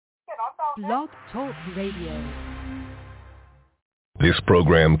Blog Talk Radio. This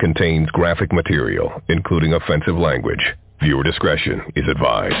program contains graphic material, including offensive language. Viewer discretion is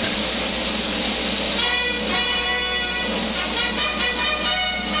advised.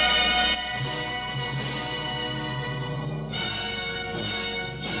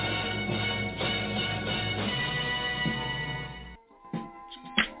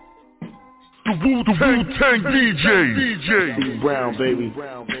 The Wu-Tang DJ. C Brown, baby.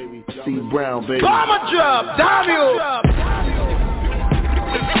 C Brown, baby. Bomber drop, Daniel.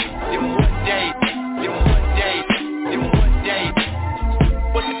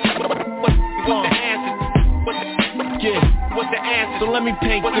 What's the answer? So let me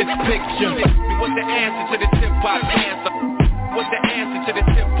paint this picture. What's the answer to the hip-hop cancer? What's the answer to the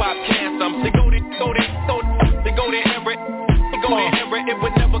hip-hop cancer? They go there, Everett. They go there, Everett. It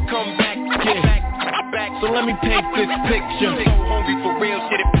would never come back. Back. So let me paint this picture. So hungry for real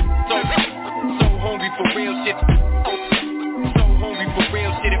shit. So hungry for real shit. So hungry for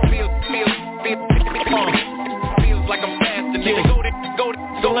real shit. It feels like I'm fasting. Nigga, go there.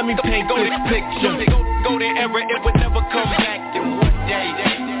 So let me paint this picture. Go there, Everett. It would never come back. In one day.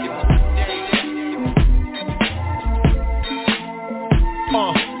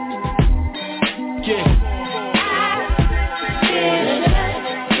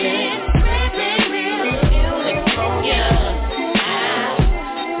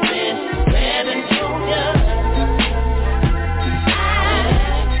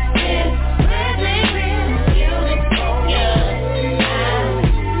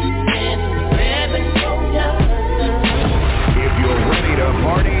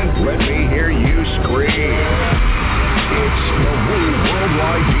 Let me hear you scream. It's the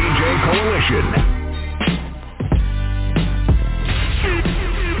Worldwide DJ Coalition.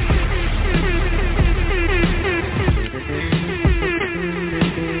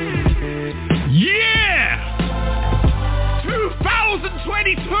 Yeah!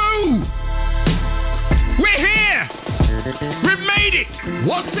 2022! We're here! We've made it!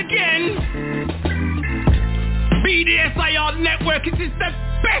 Once again! BDSIR Network, it is the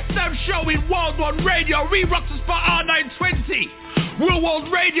best of show in World One Radio. We rock the spot R920.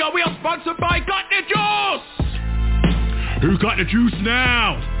 World Radio, we are sponsored by Got the Juice. Who got the juice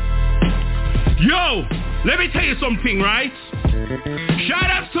now? Yo, let me tell you something, right? Shout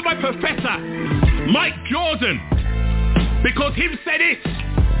out to my professor, Mike Jordan, because him said it.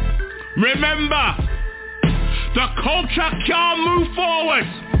 Remember, the culture can't move forward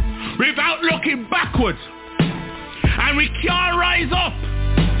without looking backwards. And we can't rise up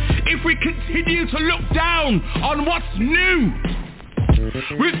if we continue to look down on what's new.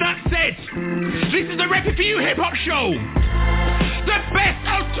 With that said, this is the RePPiN4U Hip Hop Show. The best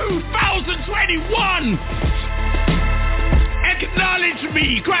of 2021. Acknowledge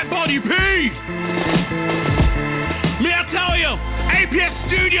me, Crap Body P. May I tell you, APS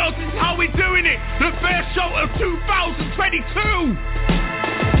Studios is how we're doing it. The first show of 2022.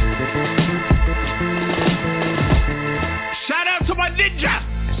 Shout out to my ninja,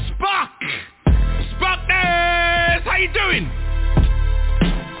 Spock! Spockness! How you doing?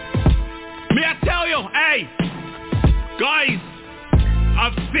 May I tell you, hey, guys,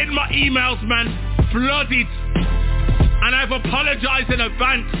 I've seen my emails, man, flooded, and I've apologized in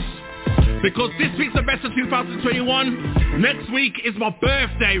advance, because this week's the best of 2021, next week is my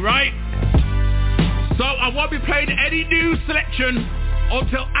birthday, right? So I won't be playing any new selection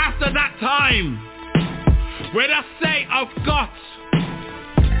until after that time. When I say I've got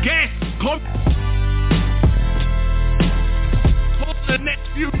guests come for the next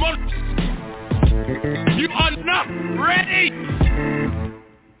few months, you are not ready.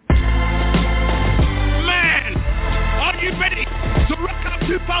 Man, are you ready to rock up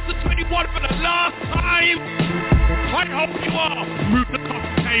 2021 for the last time? I hope you are. Move the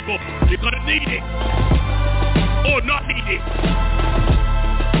coffee table. You're gonna need it. Or not need it.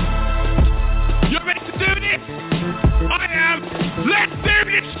 You ready to do this? I am. Let's do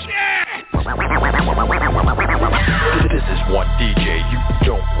this shit! This is one DJ you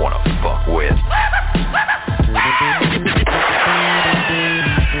don't want to fuck with.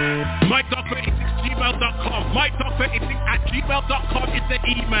 MikeDog86gmail.com. MikeDog86@gmail.com is the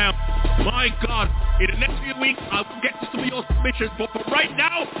email. My God, in the next few weeks I'll get to some of your submissions, but for right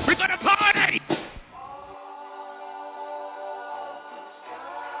now, we're gonna party!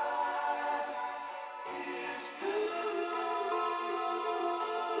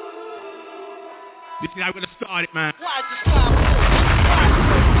 This is how we're gonna start it, man.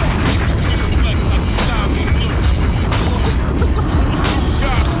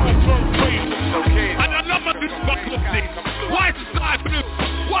 And I love how this buckle of this. Why is the sky blue?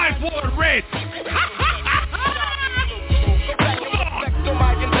 Why is War Red.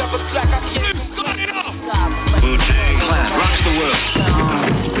 Rocks the world.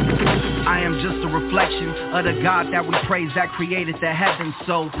 I am just a reflection of the God that we praise, that created the heavens.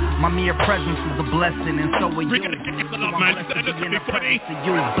 So my mere presence is a blessing, and so are you. We're gonna get it up, man. Stand up to me, buddy.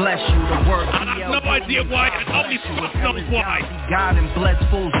 You bless you, the word. I have no idea why, and only fuck knows why. God and bless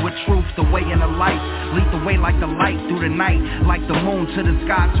fools with truth, the way and the light. Lead the way like the light through the night, like the moon to the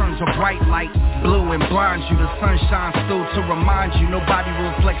sky turns a bright light. Blue and blinds you, the sun shines through to remind you nobody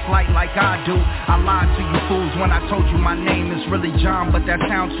reflects light like I do. I lied to you fools when I told you my name is really John, but that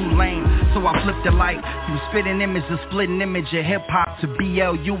sounds too lame. So I flipped the light. You spit an image, a splitting image of hip-hop. To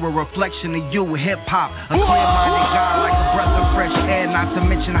BLU, a reflection of you, hip-hop. A clear-minded God like a breath of fresh air. Not to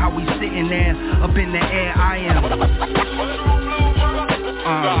mention how we sitting there, up in the air. I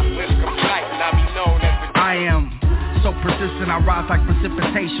am so persistent, I rise like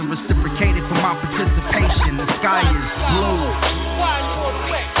precipitation. Reciprocated for my participation. The sky is blue.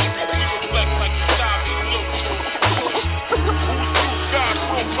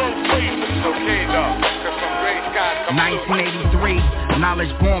 1983,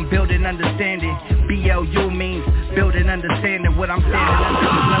 knowledge born, building understanding. BLU means building understanding. What I'm standing under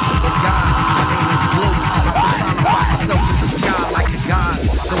is nothing but God. My name is Blue. I personify myself to the sky like a god.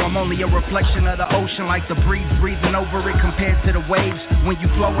 Though I'm only a reflection of the ocean, like the breeze breathing over it compared to the waves. When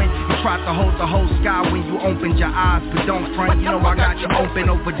you flowing, you try to hold the whole sky when you opened your eyes, but don't front. You know I got you open,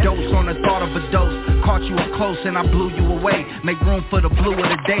 overdose on the thought of a dose. Caught you up close and I blew you away. Make room for the blue of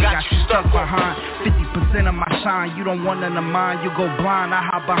the day. Got you stuck behind 50% of my shine. You don't want none of mine. You go blind. I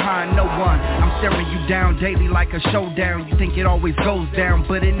hide behind no one. I'm staring you down daily like a showdown. You think it always goes down,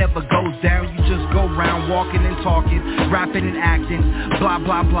 but it never goes down. You just go round walking and talking, rapping and acting, blah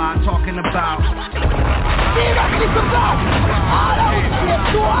blah blah, talking about.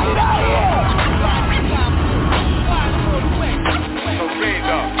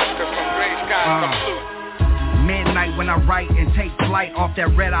 Midnight when I write and take flight off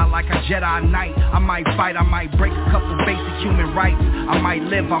that red eye like a Jedi Knight. I might fight, I might break a couple basic human rights. I might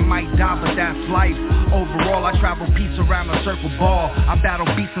live, I might die, but that's life. Overall, I travel peace around a circle ball. I battle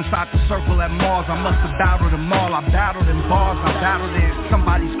beasts inside the circle at Mars. I must have battled them all. I battled in bars, I battled in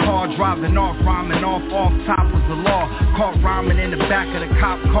somebody's car, driving off, rhyming off top was the law. Caught rhyming in the back of the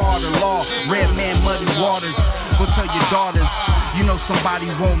cop car, the law. Red man, muddy waters. Go tell your daughters, you know somebody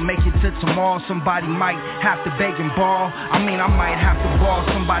won't make it to tomorrow. Somebody might have to beg and borrow. I mean, I might have to borrow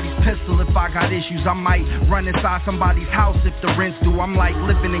somebody's pistol if I got issues. I might run inside somebody's house if the rent's due. I'm like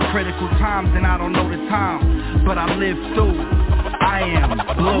living in critical times and I don't know the time, but I live through. I am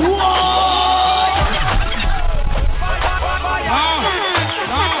blue.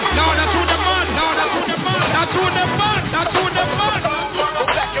 No, that's who the man. No, that's who the man. That's who the man. That's who the man. Go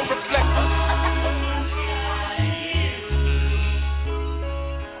back and reflect.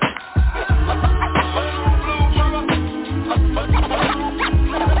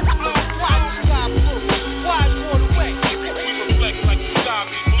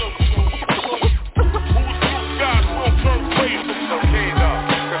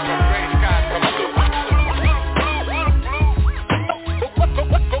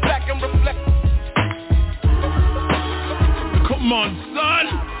 Come on, son.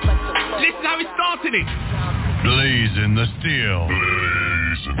 Listen how he started it. Blazing the steel.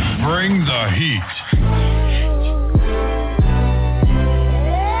 Bring the heat.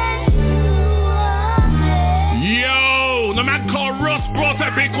 Yo, the man called RUSS brought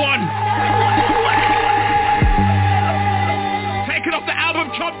a big one. Taking off the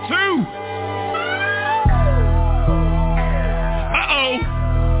album Chop 2.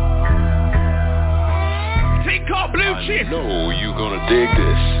 Blue shit. I know you gonna dig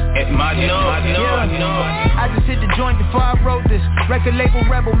this. I just hit the joint before I wrote this. Record label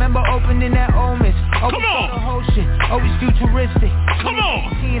rebel, remember opening that old miss. Come on. The whole shit, always futuristic. Come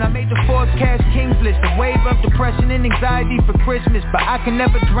on. I made the Forbes Cash Kings list. A wave of depression and anxiety for Christmas, but I can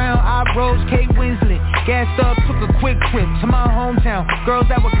never drown. I rose, Kate Winslet. Gassed up, took a quick trip to my hometown. Girls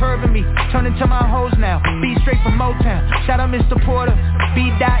that were curving me, turned into my hoes now. Be straight from Motown. Shout out Mr. Porter,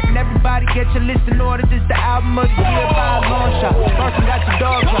 B-Dot, and everybody get your list in order. This the album of the year by a long shot. Carson got your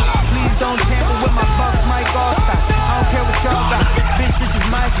dog drop. Please don't tamper with my Bucks Mike Allstar. I don't care what y'all got. Bitch, this is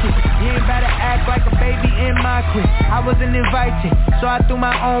my shit. You ain't better act like a baby in my crib. I wasn't invited, so I threw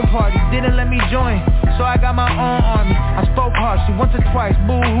my own party. Didn't let me join, so I got my own army. I spoke harshly once or twice.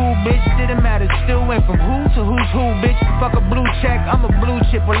 Boo-hoo, bitch, didn't matter. Still went from who to who's who, bitch. Fuck a blue check, I'm a blue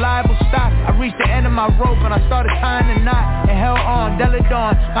chip, reliable stock. I reached the end of my rope and I started tying the knot. And held on,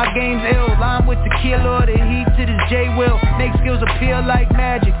 Deladon, my game's ill. Line with the killer, the heat to this J-Will. Make skills appear like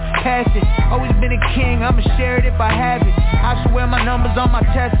magic. I have it. I should wear my numbers on my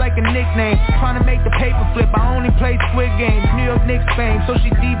chest like a nickname. Trying to make the paper flip, I only play Squid Games. New York Knicks fame, so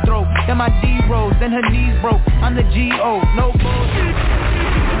she deep throat. Then my D rose, then her knees broke. I'm the G.O., no bullshit.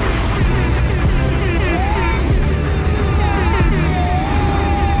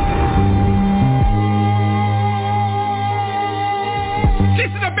 This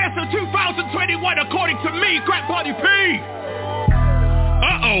is the best of 2021 according to me, Crap Party P.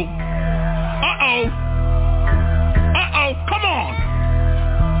 Uh-oh, come on.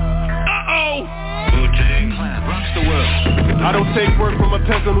 Wu-Tang Clan rocks the world. I don't take work from a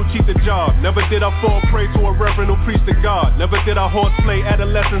peasant who cheat the job. Never did I fall prey to a reverend who preached to God. Never did I horseplay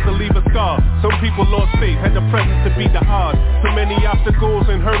adolescents and leave a scar. Some people lost faith, had the presence to beat the odds. Too many obstacles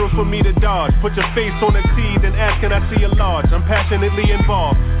and hurdles for me to dodge. Put your face on a T, then ask can I see a large. I'm passionately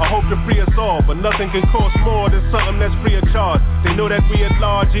involved, I hope to free us all. But nothing can cost more than something that's free of charge. They know that we at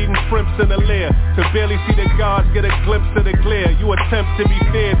large eating shrimps in the lair. To barely see the gods get a glimpse of the glare. You attempt to be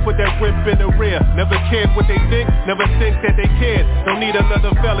feared, put that whip in the rear. Never cared what they think, never think that they cared. Don't need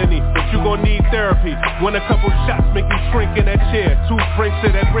another felony, but you gon' need therapy. When a couple shots make you shrink in that chair. 2 drinks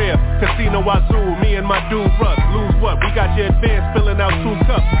of that rare Casino Wazoo, me and my dude Russ. Lose what? We got your advance filling out 2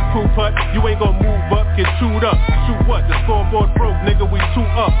 cups. Cool putt, you ain't gon' move up, get chewed up. Shoot what? The scoreboard broke, nigga, we 2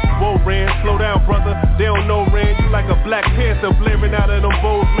 up. Whoa, Ran, slow down, brother. They don't know Ran, you like a Black Panther blaring out of them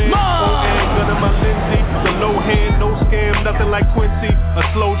bowls, man. Oh, and gun in my Lindsay. The low hand, no scam, nothing like Quincy. A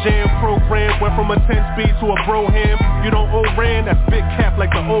slow jam program, went from a 10-speed to a bro-ham. You don't owe Ran, that's big cap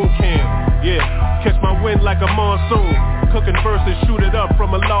like the old can. Yeah, catch my wind like a monsoon. Cooking verses, shoot it up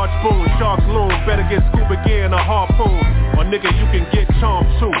from a large spoon. Sharks loom, better get scuba gear and a harpoon. Or nigga, you can get charmed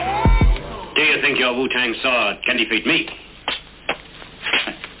too. Do you think your Wu-Tang sword can defeat me?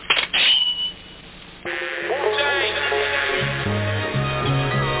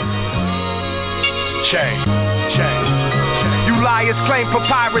 Change. You liars claim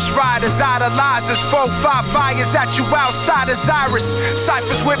papyrus riders, idolizers, 4-5 fires at you outside of Cyrus.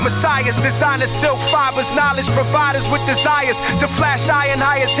 Ciphers with messiahs, designers, silk fibers, knowledge providers with desires to flash iron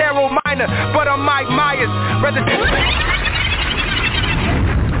high as Harold Miner, but I'm Mike Myers. Rather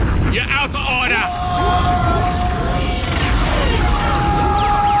you're out of order.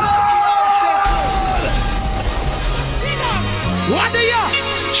 What are you?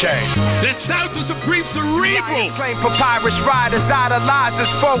 Change. The sound of Supreme Cerebral. Claim papyrus riders,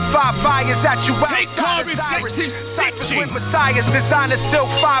 idolizers, 4-5 fires at you Take outside car of Cyrus. reflecting Ciphers stitching. with messiahs, designers, silk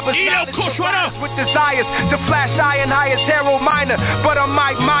fibers, knowledge KUSH, what up? with desires to flash iron high as Harold Miner, but I'm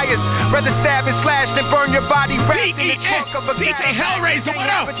Mike Myers. Rather stab and slash than burn your body wrapped in the trunk of a DJ Hellraiser, what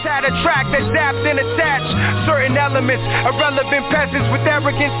up? Had a track that's dapped and attached. Certain elements, irrelevant peasants with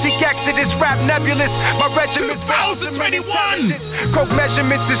arrogance seek exodus, rap nebulous. My regiment's 2021. Coke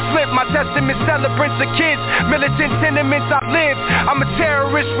measurements is flipped. My testament celebrants of kids. Militant sentiments I live. I'm a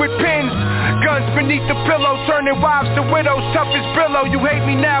terrorist with pins. Guns beneath the pillow, turning wives to widows. Tough as Brillo, you hate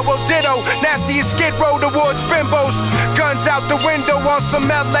me now, well ditto. Nasty as Skid Row towards bimbos. Guns out the window on some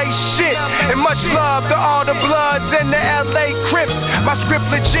LA shit. And much love to all the Bloods and the LA Crips. My script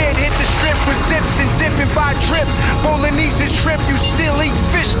legit, hit the strip with zips and dipping by drip. Bolognese shrimp, you still eat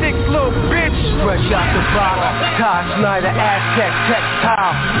fish sticks, little bitch. Fresh out the box, Todd Snyder, Aztec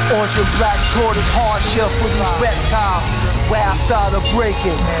textile. Orange and black tortoise, hard shell for these reptiles. Wild style of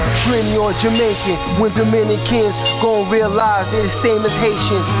breaking, Trini or Jamaican. When Dominicans gon' realize they're the same as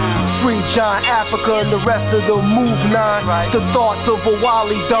Haitians. Free John, Africa, and the rest of the move nine. The thoughts of a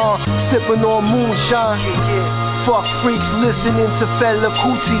Wally Dawn, sipping on moonshine. Fuck freaks listening to Fela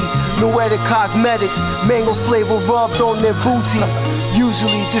Kuti. Noetic cosmetics, mango flavor rubbed on their booty.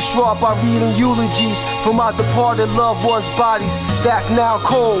 Usually distraught by reading eulogies from our departed loved ones' bodies. Back now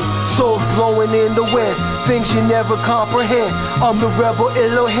cold, souls blowing in the wind. Things you never comprehend. I'm the rebel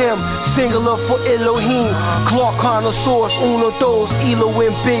Elohim, singular for Elohim. Clark connoisseurs, uno dos, Elo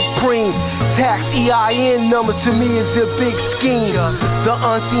and Big Preem. Tax EIN number to me is a big scheme. The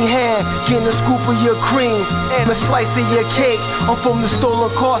unseen hand, getting a scoop of your cream and a slice of your cake. I'm from the stolen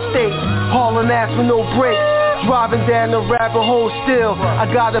car state, hauling ass with no brakes. Driving down the rabbit hole still. I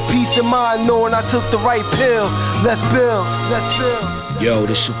got a peace of mind knowing I took the right pill. Let's build, let's build. Yo,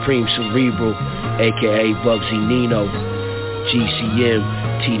 the Supreme Cerebral, aka Bugsy Nino, GCM,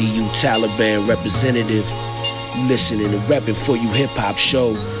 TDU Taliban representative. You listening to RePPiN4U Hip Hop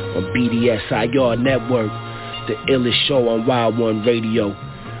Show on BDSIR Network, the illest show on Wild One Radio,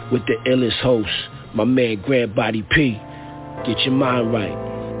 with the illest host, my man Grand Body P. Get your mind right.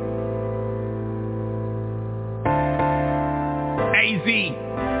 AZ,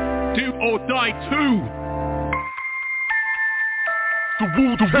 do or die 2. The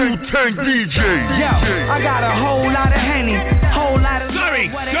Wu-Tang DJ. Yo, I got a whole lot of Henny, whole lot of Sorry,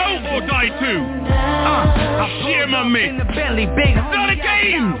 go or die too. Share my mate. in the belly, big It's not a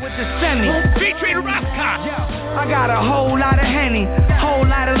game. with the semi. Featuring Rascal. I got a whole lot of Henny, whole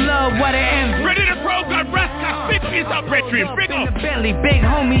lot of love, what an envy. Ready to program Rascal. Big up yourself, brethren. Big In up. the belly, big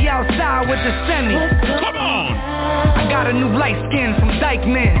homie outside with the semi. Come on. I got a new light skin from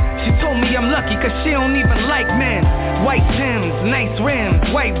Dykeman. She told me I'm lucky cause she don't even like men. White Timbs, nice rims,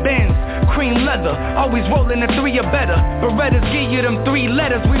 white Benz, cream leather, always rolling a 3 or better. Berettas give you them 3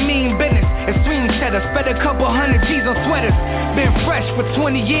 letters, we mean business. Extreme cheddar, spent a couple $100 G's on sweaters. Been fresh for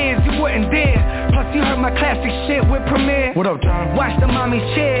 20 years, you wouldn't dare. Plus you heard my classic shit with Premier. What up, John? Watch the mommy's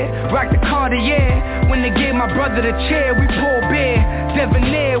chair, rock the Cartier. When they gave my brother the chair, we pour beer.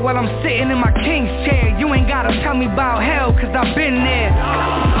 Debonair while I'm sitting in my king's chair. You ain't gotta tell me about hell, cause I've been there.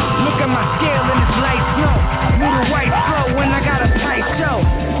 Look at my scale and it's light snow. Move the white flow when I got a tight show.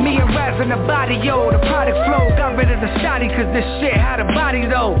 Me and Raz in the body, yo, the product flow. Got rid of the shotty cause this shit had a body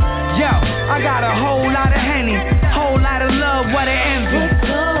though. Yo, I got a whole lot of Henny, whole lot of love, what an envy.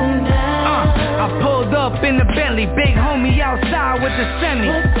 I pulled up in the Bentley, big homie outside with the semi.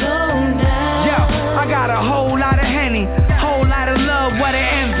 Yo, I got a whole lot of Henny, whole lot of love, what an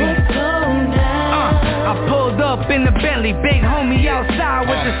envy. I pulled up in the Bentley, big homie outside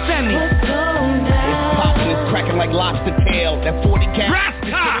with the semi. It's popping, it's cracking like lobster tail. That 40 cal, just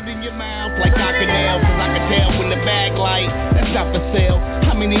put it in your mouth like Cockanail. Cause I can tell when the bag light, that's not for sale.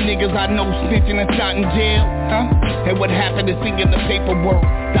 How many niggas I know snitching and shot in jail? Huh? And what happened to seeing the paperwork?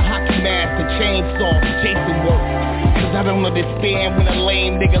 The hockey mask, the chainsaw, the chasing work. Cause I don't understand when a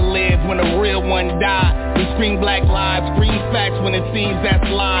lame nigga lives, when a real one die. We scream black lives, scream facts when it seems that's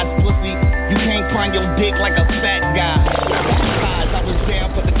lies. Pussy, you can't find your dick like a fat guy. I was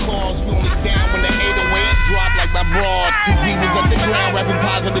down for the cause, you only down when the 808 dropped like my broad. We was underground rapping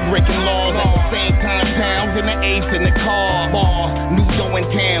positive, breaking laws. At the same time, pounds in the ace in the car. Bar, new dough in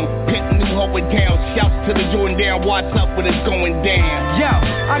town, pit new hoe in town. Shouts to the Jordan down, what's up when it's going down. Yo,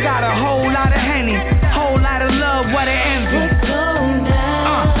 I got a whole lot of Henny, whole lot of love, what an envy.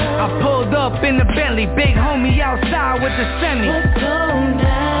 I pulled up in the Bentley, big homie outside with the semi.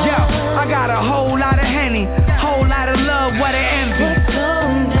 Yo, I got a whole lot of Henny, whole lot of love, what an envy.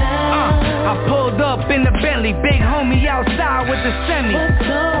 I pulled up in the Bentley, big homie outside with the semi.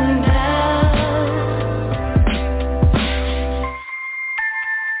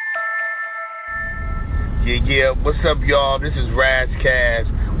 Yeah, what's up y'all? This is Raz Cass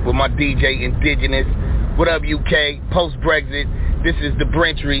with my DJ Indigenous. What up UK? Post-Brexit, this is the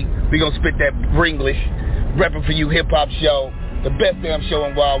Brentry. We gonna spit that Bringlish. Reppin' for you hip-hop show. The best damn show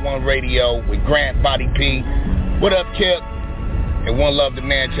on Wild One Radio with Grant Body P. What up Kip? And one love to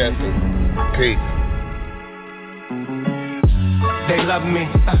Manchester. Peace. They love me.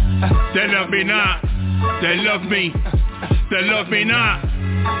 They love me not. They love me. They love me not.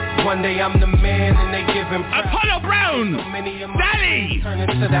 One day I'm the man and they give him props. Apollo Brown, Daddy. Turn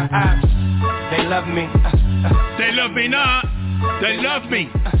into the ops. They love me. They love me not. They love me.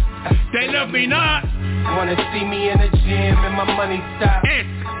 They love me not. Wanna see me in the gym and my money stop.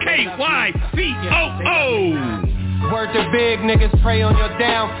 SKYZOO. Word to big niggas, pray on your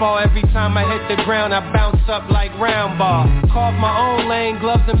downfall. Every time I hit the ground, I bounce up like round ball. Carve my own lane,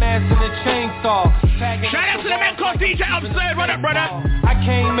 gloves and mask and a chainsaw. Shout out to the man called DJ Upstairs. What up, brother? I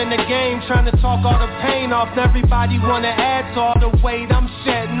came in the game trying to talk all the pain off. Everybody wanna add to all the weight I'm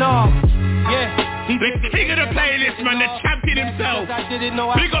shedding off. Yeah. The king of the playlist, man, the champion himself.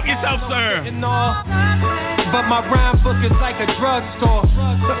 Big up yourself, sir. But my rhyme book is like a drugstore.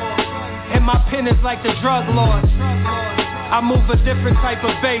 And my pen is like the drug lord. I move a different type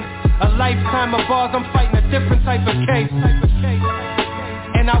of bass. A lifetime of bars, I'm fighting a different type of case.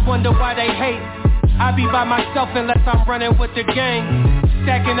 And I wonder why they hate. I be by myself unless I'm running with the gang.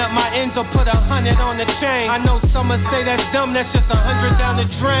 Stacking up my ends or put 100 on the chain. I know some would say that's dumb, that's just 100 down the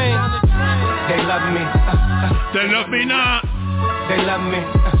drain. They love me. They love me not. They love me.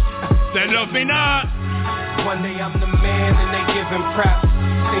 They love me not. One day I'm the man and they give him props.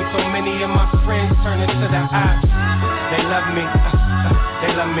 Seen so many of my friends turn into the ops. They love me.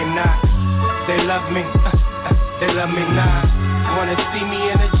 They love me not. They love me. They love me not. Wanna see me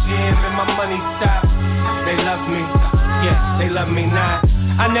in the gym and my money stop. They love me. Yeah, they love me not.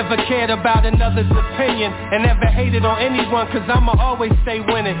 I never cared about another's opinion and never hated on anyone cause I'ma always stay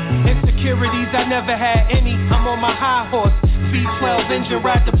winning. Insecurities, I never had any. I'm on my high horse. V12 engine,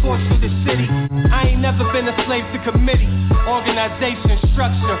 ride the force through the city. I ain't never been a slave to committee, organization,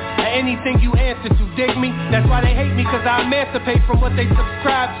 structure, or anything you answer to, dig me? That's why they hate me, cause I emancipate from what they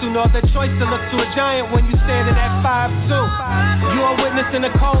subscribe to. No other choice to look to a giant when you standing at 5'2". You are witnessing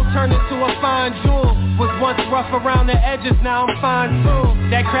a cold turn into a fine jewel. Was once rough around the edges, now I'm fine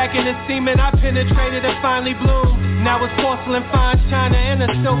tuned. That crack in the semen, I penetrated and finally bloomed. Now it's porcelain, fine china, and a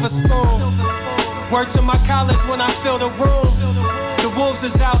silver spoon. Word to my college when I fill the room. The wolves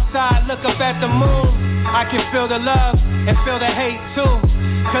is outside, look up at the moon. I can feel the love and feel the hate too,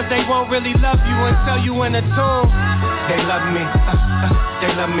 cause they won't really love you until you in a tomb. They love me, they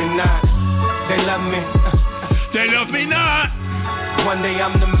love me not. They love me, they love me not. One day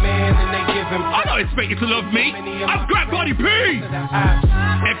I'm the man and they give him. I don't expect you to love me. I'm Grab Body P.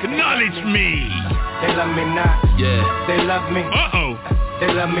 Acknowledge me. They love me not. Yeah. They love me. They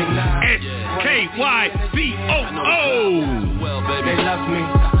love me not. SKYZOO. They love me.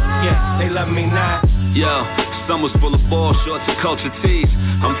 Yeah, they love me not. Yo, summer's full of ball shorts and culture tees.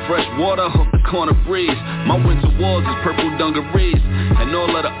 I'm fresh water off the corner breeze. My winter walls is purple dungarees. And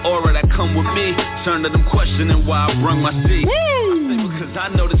all of the aura that come with me turn to them questioning why I brung my seat. Because I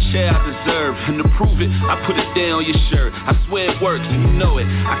know the chair I deserve. And to prove it, I put it down on your shirt. I swear it works and you know it.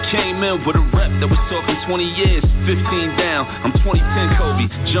 I came in with a rep that was talking 20 years, 15 down. I'm 2010 Kobe,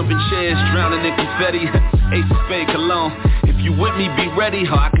 jumping chairs, drowning in confetti. Ace of spade cologne. If you with me, be ready,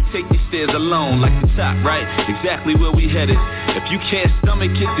 or I can take these stairs alone. Like the top, right? Exactly where we headed. If you can't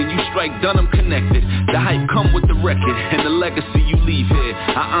stomach it, then you strike Dunham connected. The hype come with the record, and the legacy you leave here.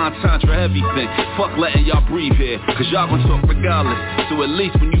 I entendre everything. Fuck letting y'all breathe here, cause y'all gon' talk regardless. So at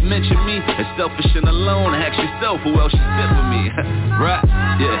least when you mention me as selfish and alone, ask yourself who else should sit with me. Right?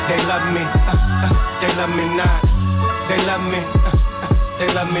 Yeah. They love me. They love me not. They love me. They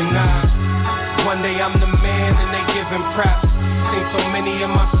love me not. One day I'm the man and they give him props. Seen so many of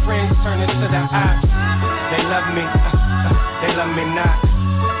my friends turn into the ops. They love me. They love me not.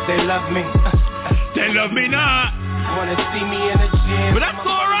 They love me. They love me not. Wanna see me in the gym, but that's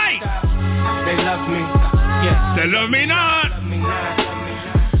alright. They love me. Yes. They love me not. You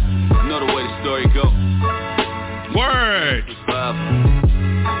know the way the story go. Word.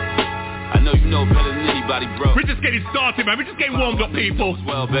 I know you know better than anybody, bro. We're just getting started, man. We're just getting warmed up, people.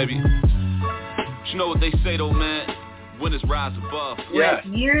 Well, baby. You know what they say, though, man. Winners rise above. Yeah.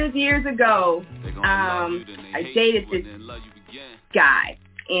 Years ago, I dated this guy,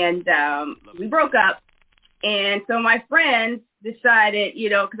 and we broke up. And so my friends decided, you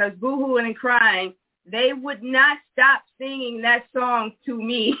know, because I was boo-hooing and crying, they would not stop singing that song to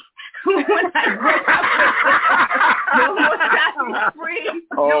me when I broke up with them. No more stop free.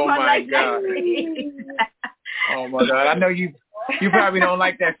 Oh, my God. Oh, my God. I know you probably don't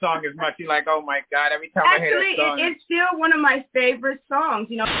like that song as much. You're like, oh, my God, every time I hear that song. Actually, it's still one of my favorite songs,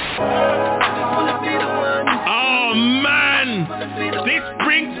 you know. Oh, man. This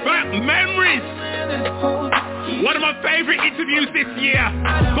brings back memories. One of my favorite interviews this year,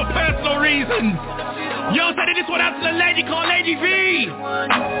 for personal reasons. Yo, sending this one out to the lady called Lady V.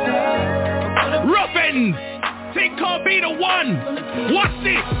 Ruffins, think can't be the one. What's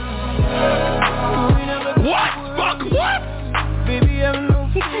this? What? Fuck what? Baby, I'm no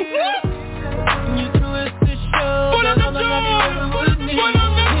fear. You twist the show. Put on the door. Put on the door.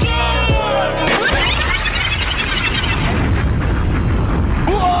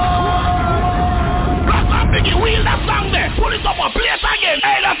 You wheel that song there. Pull it up and play it again.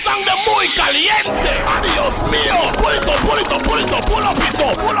 Hey, that song there muy caliente. Adios mío. Pull it up, pull it up, pull it up. Pull up it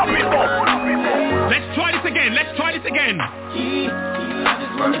up, pull up it up. Let's try this again. Let's try this again.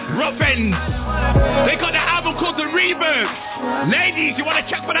 Ruffins. They got the album called The Reverb. Ladies, you want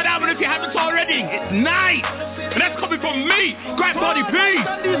to check for that album if you haven't already? It's nice. And that's coming from me, Grab Body P.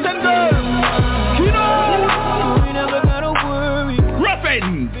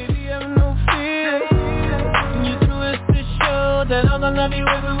 Ruffins. That all the love you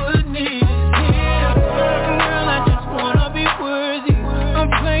ever would need is here. Girl, I just wanna be worthy. I'm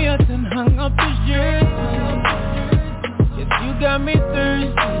players and hung up his jersey. If you got me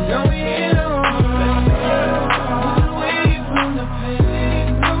thirsty, got me in away from the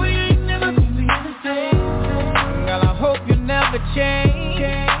pain. No, we ain't never gonna be the same. Girl, I hope you never change.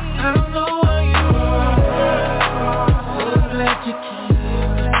 I don't know why you are. Won't let you keep.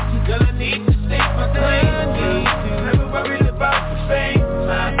 Girl, I need to stay my claim. Never worried about the fame.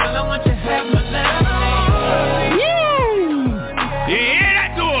 Girl, I want you to have my life. Woo! Yeah,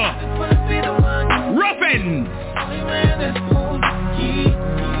 that door. Ruffins.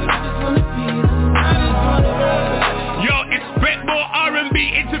 Yo, expect more R&B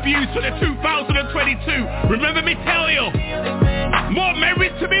interviews for the 2022. Remember me tell you, more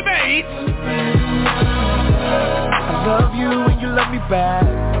memories to be made. mate. I love you and you love me back.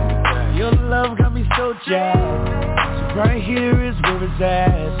 Your love got me so jazzed. So right here is where it's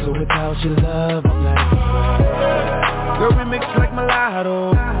at. So without your love, I'm like, girl, we mix like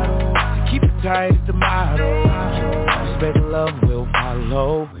mulatto. So keep it tight, it's the motto. Just better love will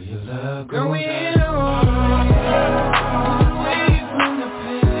follow. Where your love goes. Girl, we ain't alone.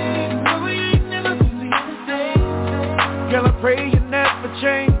 Girl, I pray you never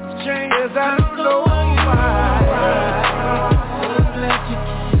change, cause I don't know why. Let you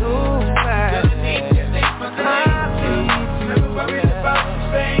do that. I need you, never worried about the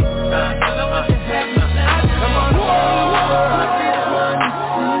things. I know what you have me now. Come on,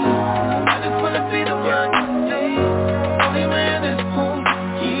 I just wanna be the one you see. Only man is cool.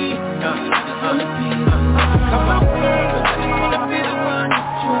 I just wanna be the one. Come on, I just wanna be the one you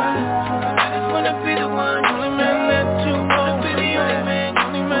trust. I just wanna be the one. Only man that you wanna be the only man.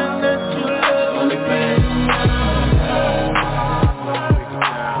 Only man that you love. Only man.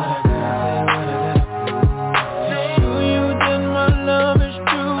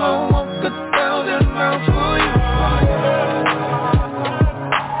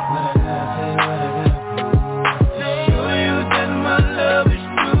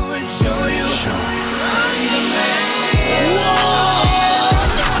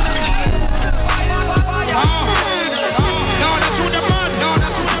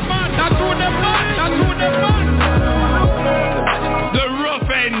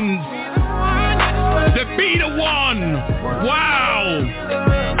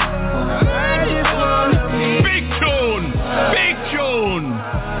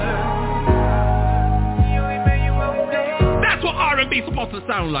 Supposed to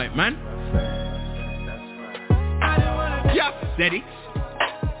sound like, man. Yep, steady.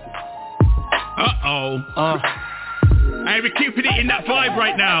 Hey, we're keeping it in that vibe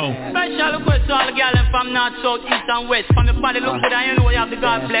right now. Special request to all the girls from north, south, east and west. From the body look good and you know you have the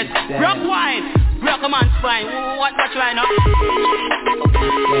God bless. Rock wine, rock a man's spine. What right now?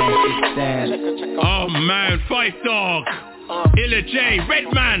 Oh man, Five Dog, ELOH,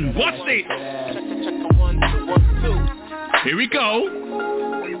 Redman, what's it? Here we go.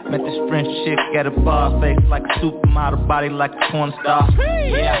 Met this French chick, got a bar face like a supermodel, body like a porn star.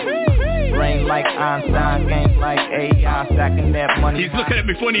 Yeah, brain like Einstein, game like AI, stacking that money. He's looking at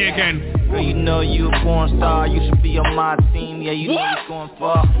me funny again. Girl, you know you a porn star, you should be on my team. Yeah, you know you're going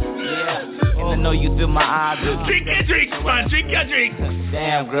far. Yeah, and I know you feel my eyes. Drink your drinks, man, drink your drinks.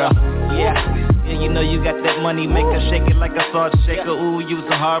 Damn, girl. Yeah, you know you got that money maker, shake it like a salt shaker. Ooh, you was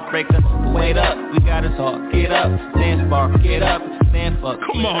a heartbreaker. Wait up, we gotta talk. Get up, stand spark, get up, stand fuck.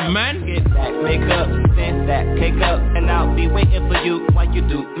 Come on, man. Get that, make up, stand stack, cake up, and I'll be waiting for you while you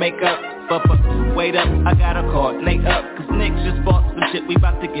do make up. But wait up, I gotta coordinate up, cause Nick just bought some shit, we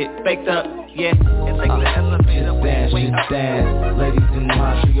about to get baked up. Yeah, it's like the elevator. Dance, ladies in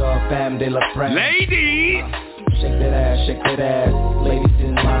Montreal, fam de la France. Ladies! Shake that ass, ladies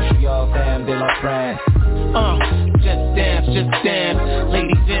in Montreal, fam de la France. Just dance,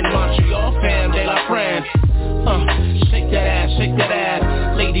 ladies in Montreal, fam de la France. Shake that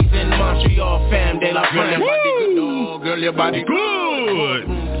ass, ladies in Montreal, fam de la France. Girl, your body good.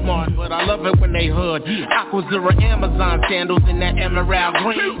 Smart, but I love it when they hood. Aquazura Amazon sandals in that emerald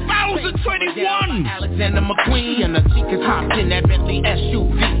green. 2021. Alexander McQueen and the chicas hopped in that Bentley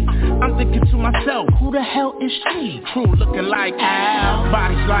SUV. I'm thinking to myself, who the hell is she? True looking like Al,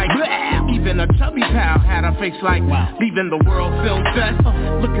 bodies like blah. Even a chubby pal had a face like leaving the World Film Fest.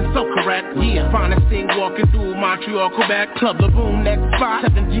 Looking so correct, yeah. Finest thing walking through Montreal, Quebec. Club La Boom, next spot.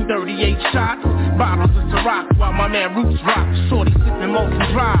 1738 shots. Bottles of Ciroc while my man Roots rock. Shorty sipping molten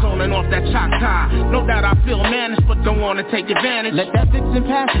dry, zoning off that Choctaw. No doubt I feel managed, but don't wanna take advantage. Let that vixen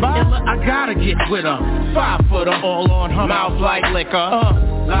pass by. I gotta get with her. 5 footer, all on her mouth like liquor.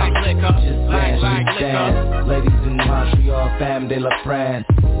 Like liquor, like liquor. Ladies in Montreal, fam de la France.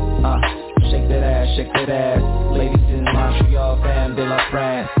 Shake that ass, ladies in Montreal, fam de la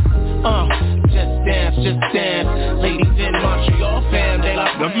France. Just dance, ladies in Montreal, fam de la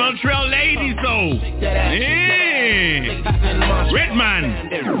France. The Montreal ladies though. Yeah. Redman.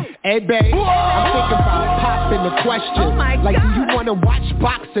 Hey babe, I'm thinking about popping the question. Oh my like, God. do you wanna watch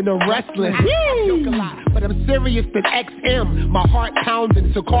boxing or wrestling? I joke a lot, but I'm serious than XM. My heart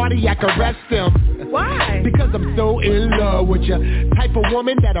pounding, so cardiac arrest him. Why? Because I'm so in love with you. Type of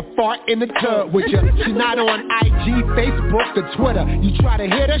woman that'll fart in the tub with you. She's not on IG, Facebook, or Twitter. You try to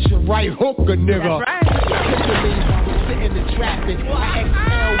hit her, she'll right hook a nigga. That's right. Sitting in traffic. I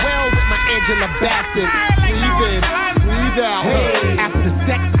exhale well with my Angela Bassett. Breathe in, breathe out. Hey. After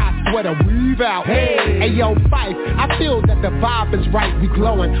sex, I swear better weave out. Hey yo, Fife, I feel that the vibe is right. We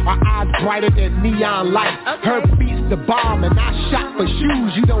glowing, our eyes brighter than neon light. Her beats the bomb and I shot for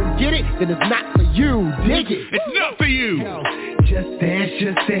shoes. You don't get it, then it's not for you. Dig it. It's not for you. Yo, just dance,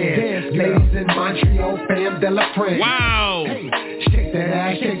 just dance. Ladies in Montreal, fam de la France. Wow. Hey, shake that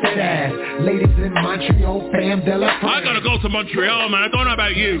ass, shake that ass. Ladies in Montreal, fam de la France. I gotta go to Montreal, man. I don't know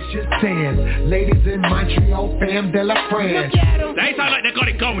about you. Just dance. Ladies in Montreal, fam de la France. They sound like they got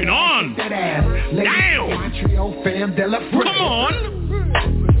it going on. Damn. Montreal, fam de la France. Come on.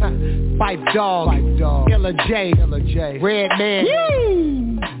 Fife DAWG, ELOH, REDMAN,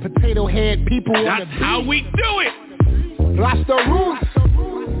 Woo! Potato Head people. That's how we do it. Blaster RUSS,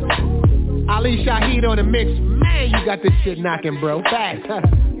 Ali Shaheed on the mix. Man, you got this shit knocking, bro. Fast.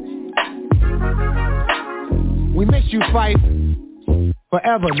 We miss you, Fife.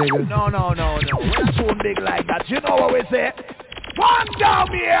 Forever, nigga. No. We're too big like that. You know what we say? One down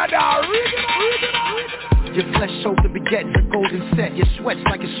here, now. Your flesh shows the beget, the golden set. Your sweats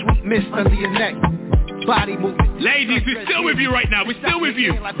like a sweet mist under your neck. Body movement. Ladies, we're still with you right now. We're still with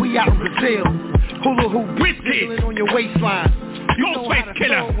you. Like we out in Brazil. Hula hoop. WIZKID. On your waistline. GHOSTFACE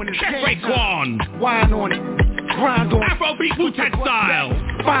KILLAH. Chef RAEKWON. Wine on it. Grind on it. Afrobeat Wu-Tang style.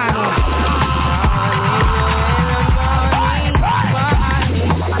 Fine on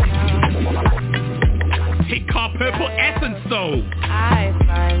it. He called Purple Essence though.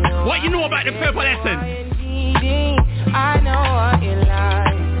 What you know about the Purple Essence? I know what you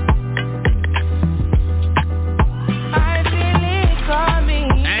like. I feel it coming.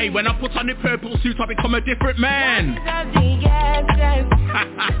 Hey, when I put on the purple suit, I become a different man. Yeah.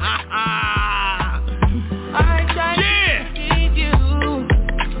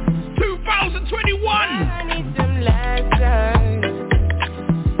 2021. I need some lessons.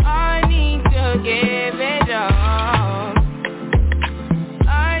 I need to give it up.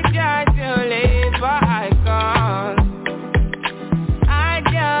 I got to live, but I can't. I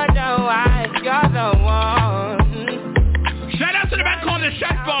don't know why you're the one. Shout out to the man called the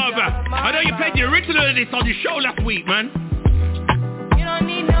Chef Barber. I know you played the original of this on your show last week, man. You don't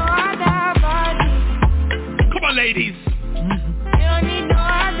need no other body. Come on, ladies. You don't need no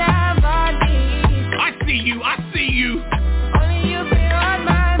other body. I see you. Only you feel on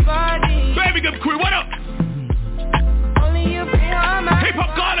my body. Birmingham crew, what up? Only you feel on my Hip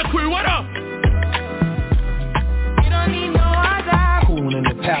Hop Ghana crew, what up? You don't need no other. Cool in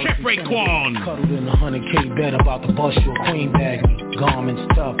the palace. Chef RAEKWON. Cuddled in a 100K bed about to bust your queen bag. Garment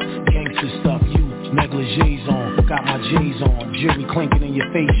stuff, gangster stuff, you negligees on. Got my J's on, jewelry clinking in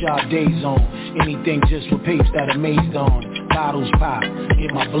your face, y'all days on. Anything just with papes that amazed on. Bottles pop,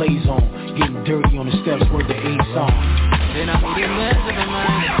 get my blaze on. Getting dirty on the steps where the A song. Then I made it mess of the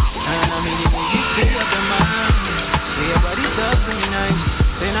mind. And I made it make you stay up the mind. Say your body talks to me nice.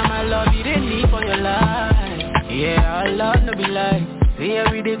 Then I might love you, didn't need for your life. Yeah, our love no be like. Say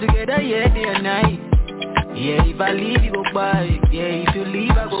every day together, yeah, day and night. Yeah, if I leave, you go by. Yeah, if you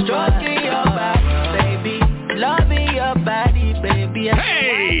leave, I go by. Stroking your body, baby. Loving your body, baby.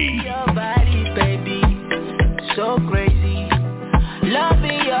 Hey! Your body, baby. So crazy.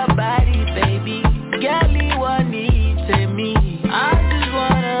 Loving your body, baby. Girl, you want need to me. I just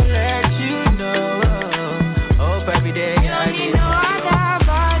wanna let you know. Hope every day I need no other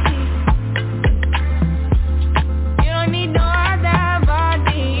body. You don't need no other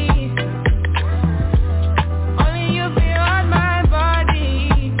body. Only you feel on my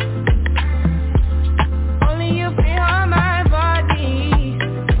body. Only you feel on my body.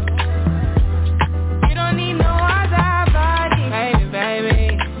 You don't need no other body.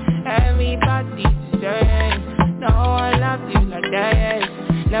 Baby, everybody today. No one loves you like that.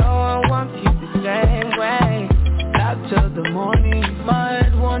 No one wants you the same way. Back till the morning, my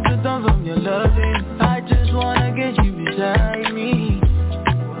head wants to dance from your loving. I just wanna get you beside me.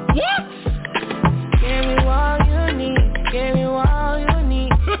 What? Give me all you need. Give me all you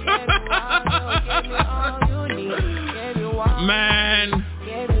need. Give me all you need. Give me all. Man,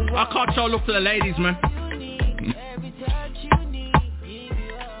 I can't show love to the ladies, man.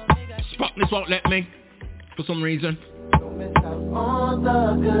 Spockness won't let me, for some reason. All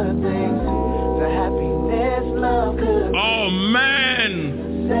the good things, the happiness, love, good. Oh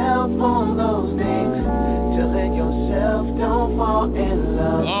man! Self on those things, to let yourself don't fall in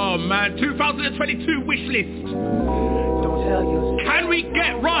love. Oh man, 2022 wish list. Don't tell yourself. Can we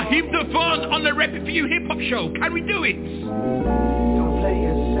get RAHEEM on the RePPiN4U Hip Hop Show? Can we do it? Don't play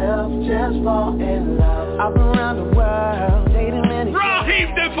yourself, just fall in love. I've been around the world, dating many. RAHEEM!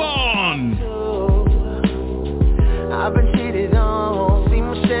 I've been cheated on, seen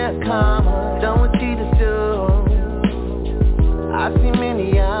my share come, done what cheaters do. I see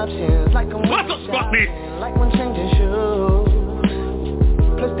many options. darkness.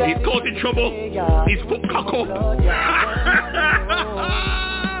 He's causing trouble. He's foot cockle.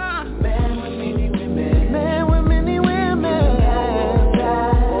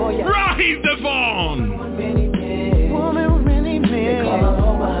 Raheem DeVaughn.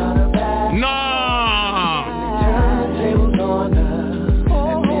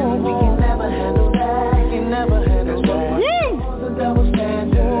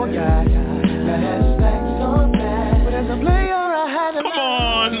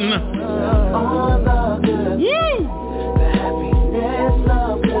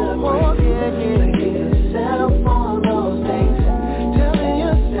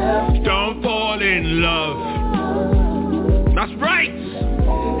 That's right.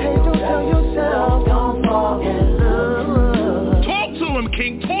 Hey, don't tell yourself, don't fall in love. Talk to him,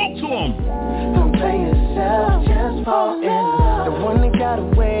 King. Talk to him. Don't play yourself, just fall in love. The one that got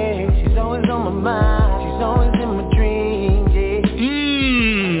away, she's always on my mind. She's always in my dreams, yeah.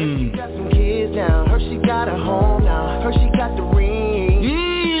 She got some kids now. Heard she got a home now. Heard she got the ring.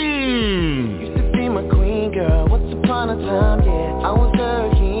 Used to be my queen, girl. Once upon a time, yeah, I was her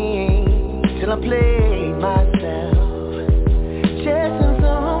king. Till I played myself. Chasing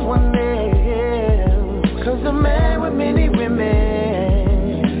someone else, 'cause a man with many women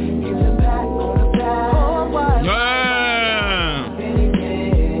is a back on the back. Yeah. Many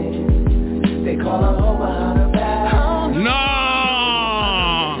men, they call her over on her back. No.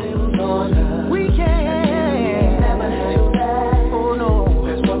 We can't never have that. Oh no,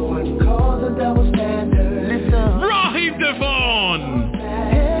 that's what we call the double standard. Listen, Raheem DeVaughn.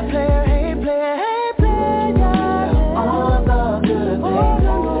 Hey player, hey player, hey.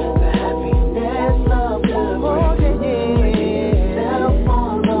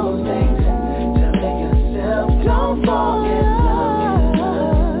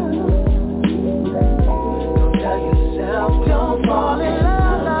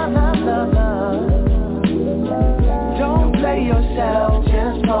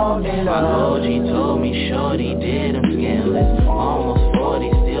 My OG told me shorty did him scandalous. Almost 40,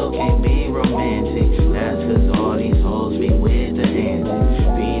 still can't be romantic. That's 'cause all these hoes be with the antics.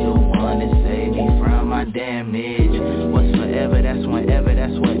 Be the one that save me from my damage. What's forever, that's whenever,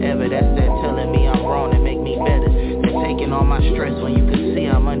 that's whatever. That's that telling me I'm wrong and make me better. They're taking all my stress when you can see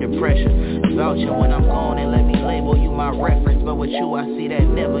I'm under pressure. Vouching when I'm gone and let me label you my reference. But with you I see that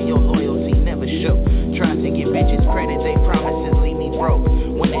never, your loyalty never show. Trying to give bitches credit, they promises leave me broke.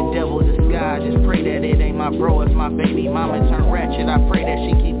 When the devil's disguise, just pray that it ain't my bro. If my baby mama turn ratchet, I pray that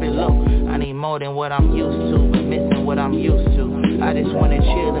she keep it low. I need more than what I'm used to, but missing what I'm used to. I just wanna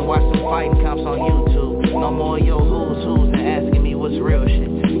chill and watch some fighting comps on YouTube. No more yo who's and asking me what's real shit.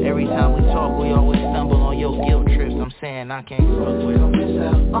 Every time we talk, we always stumble on your guilt trips. I'm saying I can't fuck with them. Miss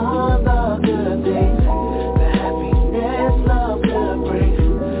out on the good things, the happiness love could bring.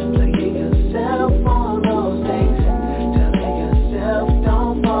 Playing yourself on those things, telling yourself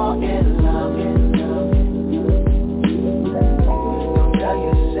don't fall in love. Don't tell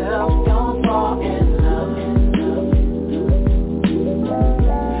yourself don't fall in love.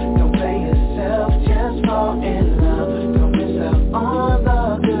 Don't play yourself, just fall in love. Don't miss out on the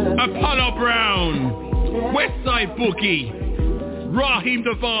good. Apollo Brown, Westside Boogie, Raheem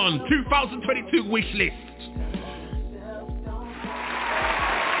DeVaughn, 2022 wish list.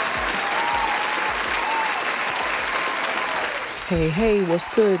 Hey, what's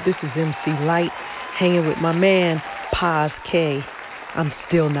good? This is MC Light, hanging with my man, Paz K. I'm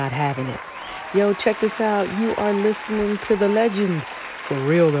still not having it. Yo, check this out. You are listening to the legends. For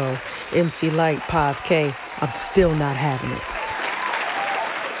real though, MC Light, Paz K. I'm still not having it.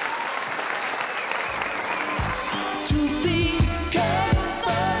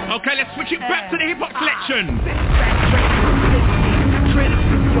 Okay, let's switch it back to the hip hop collection.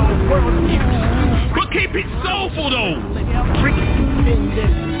 But keep it soulful though.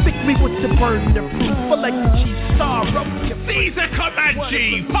 Stick me with the burden of proof. I like the chief star. Caesar,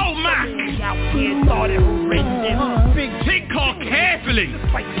 Comanche, MACK. Big think car carefully.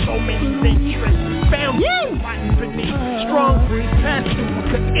 Fight so many interests. Bound fighting beneath. Strong breed, pass through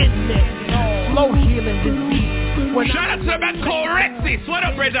the internet. Slow healing disease. Shout out to the man Correctis. What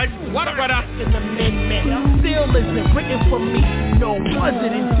up, brother? What up, brother? An amendment still isn't written for me. No,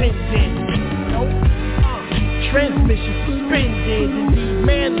 wasn't intended. Nope. Transmission suspended. Indeed,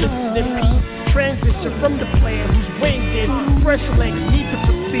 man, listen in peace. Transition from the player who's winded. Fresh legs need to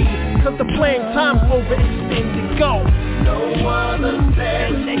proceed, 'cause the playing time's overextended. Go. No other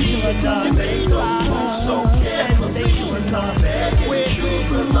says they don't move so carefully. Where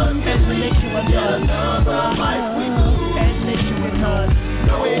children learn get another life we lose.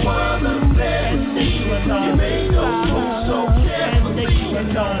 No other says they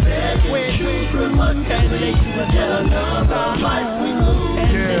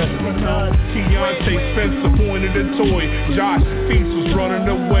Keontae Spencer pointed a toy. Josh Feast was running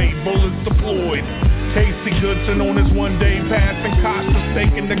away, bullets deployed. Casey Goodson on his one-day pass and Kosh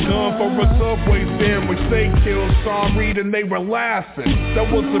mistaking the gun for a Subway sandwich. They killed Sean Reed and they were laughing.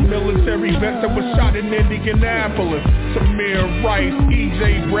 That was a military vet that was shot in Indianapolis. Tamir Rice,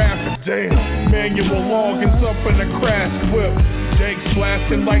 EJ Bradford, damn. Manuel Loggins up in a crash whip. Jake's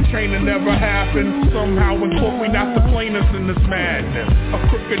blasting like training never happened. Somehow in court we not the plaintiffs in this madness. A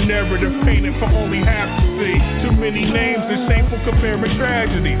crooked narrative painted for only half to see. Too many names and shameful comparing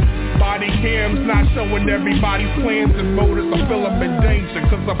tragedies. Body cams not showing everybody's plans and motives. I feel I'm in danger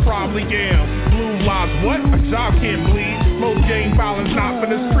cause I probably am. Blue lives, what? A job can't bleed. Most gang violence not for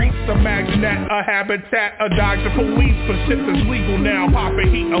the streets. Imagine that, a habitat, a dodge the police. But shit that's legal now, popping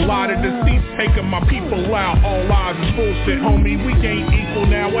heat, a lot of deceased, taking my people out. All lies is bullshit, homie, we ain't equal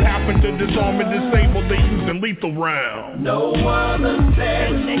now. What happened to disarm and disable? They using lethal round. No other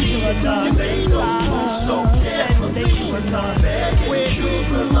said you made no move so carefully.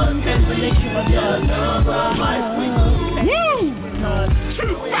 Begging children yet another life we lose. Woo!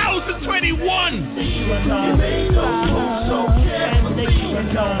 2021! You made no move so carefully. Begging children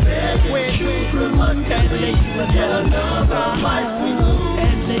yet another life we lose.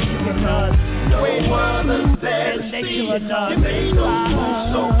 No other said you made no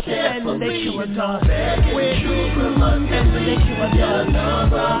move so carefully. Begging children yet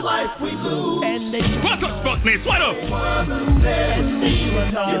another life we lose. What up, Buckness? What up?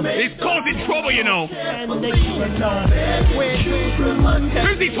 It's causing trouble, you know.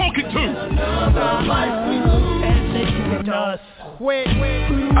 Who's he talking to?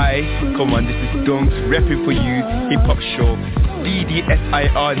 Aye, come on, this is Dunks, repping for you, hip hop show,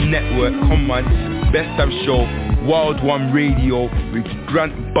 BDSIR network, come on, best damn show, Wild One Radio, with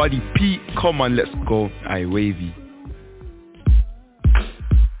Grant Buddy Pete, come on, let's go, aye, wavy.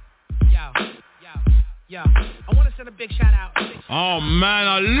 Yo, I want to send a big shout out. Oh man,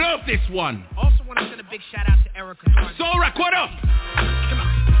 I love this one. Also want to send a big shout out to Erica. Zorak, what up? Come on.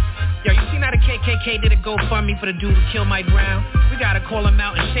 Yo, you seen how the KKK did a GoFundMe for the dude who killed Mike Brown? We gotta call him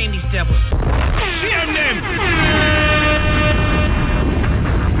out and shame these devils. Shame them!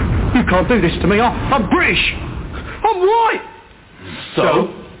 You can't do this to me. I'm British. I'm white. So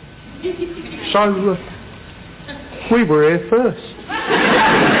we were here first.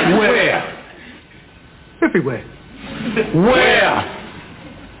 Where? Everywhere. Where?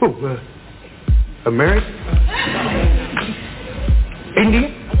 Oh, America. India.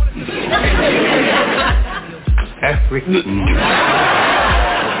 Africa.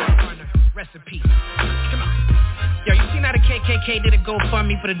 Recipe. Come on. Yo, you seen how the KKK did a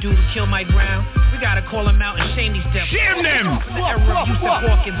GoFundMe for the dude who killed Mike Brown? We gotta call him out and shame these devils. Shame them! The era of Yusuf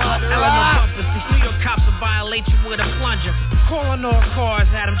Hawkins, Eleanor Bumpers. These New York cops will violate you with a plunger. Calling all cars,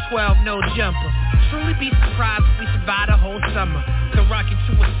 had him 12, no jumper. Truly be surprised if we survive the whole summer. Could rock you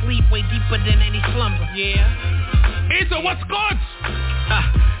to a sleep way deeper than any slumber. Yeah. Asa, what's good?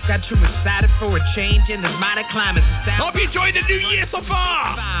 Got you excited for a change in this modern climate. Hope you enjoyed the new year so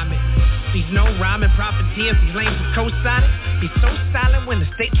far. These no rhyming profiteers, these lames are co-signing. Be so silent when the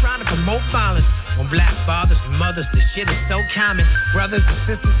state trying to promote violence. On black fathers and mothers, this shit is so common. Brothers and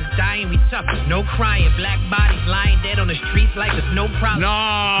sisters are dying, we tough, no crying. Black bodies lying dead on the streets like there's no problem.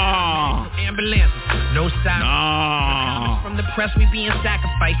 No ambulances, no sirens. No. From the press, we being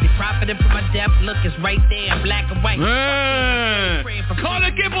sacrificed. They profited from our death. Look, it's right there, black and white. Call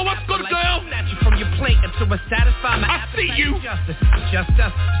it, give her what's good, girl. Snatch you from your plate until I satisfy my I see you. Justice, just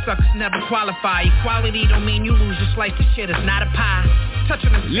us. Suckers never qualify. Equality don't mean you lose. Your slice of shit is not a pie.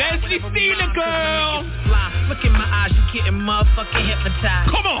 Touching the Leslie Steeler, girl. Look in my eyes, you getting motherfucking hypnotized.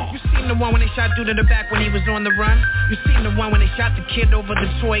 Come on. You seen the one when they shot dude in the back when he was on the run? You seen the one when they shot the kid over the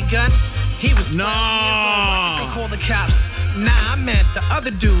toy gun? He was no. They call the cops. Nah, I meant the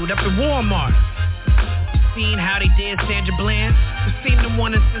other dude up in Walmart. Seen how they did Sandra Bland? You seen the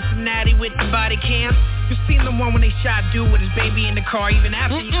one in Cincinnati with the body cam? You seen the one when they shot dude with his baby in the car even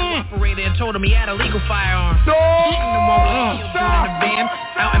after he cooperated and told him he had a legal firearm? No! You seen the one when they killed dude in the van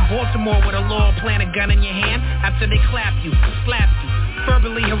out in Baltimore with a law plant a gun in your hand after they clap you, slap you,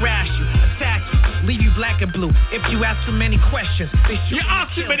 verbally harass you, attack you, leave you black and blue. If you ask too many questions, they shoot you.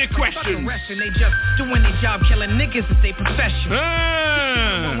 Ask too many questions. They just doing their job, killing niggas is their profession.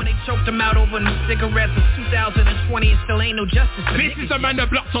 When they choked them out over the cigarettes in 2020, and still ain't no justice. This is Amanda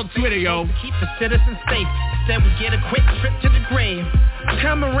Blocks on Twitter, yo. Keep the citizens safe. Instead we get a quick trip to the grave. I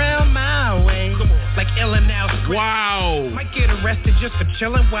come around my way, like Illinois. Wow. Might get arrested just for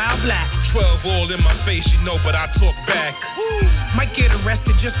chilling while black. 12 all in my face, you know, but I talk back. Might get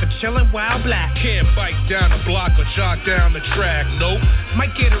arrested just for chilling while black. Can't bike down a block or jog down the track, nope.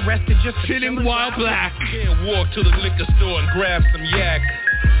 Might get arrested just for chilling while black. Can't walk to the liquor store and grab some yak.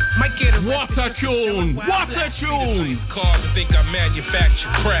 Might get arrested. What a tune! What a tune! Cars to think I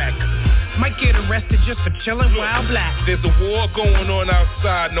manufacture crack. Might get arrested just for chilling while black. There's a war going on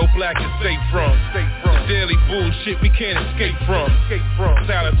outside, no black is safe from. The daily bullshit we can't escape from.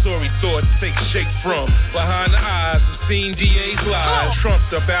 Salutary thoughts take shape from. Behind the eyes of seen DA's lies.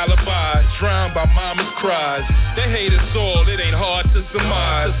 Trumped up alibis, drowned by mama's cries. They hate us all, it ain't hard to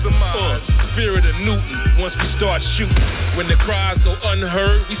surmise. Spirit of Newton, once we start shooting. When the cries go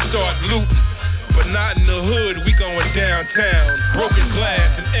unheard, we start looting. But not in the hood, we going downtown. Broken glass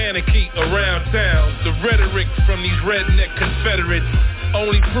and anarchy around town. The rhetoric from these redneck Confederates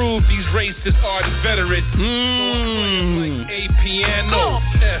only prove these racists are Confederates. So like A piano,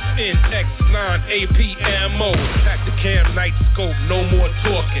 FNX9 AP ammo. Pack the cam, night scope, no more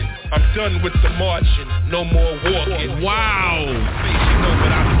talking. I'm done with the marching, no more walking. Wow. Face, you know, but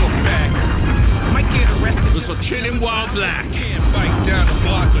I talk back. Might get arrested just for chilling while black. Can't bike down the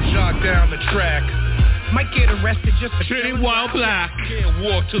block or jog down the track. Might get arrested just for chilling while black. Can't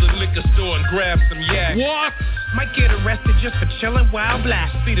walk to the liquor store and grab some yak. What? Might get arrested just for chilling while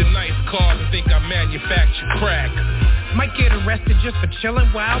black. See the nice cars and think I manufacture crack. Might get arrested just for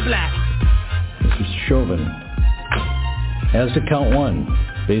chilling while black. Mr. Chauvin, as to count one,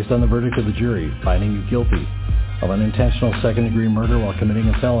 based on the verdict of the jury, finding you guilty of unintentional second-degree murder while committing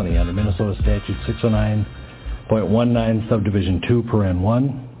a felony under Minnesota Statute 609.19 Subdivision 2, paren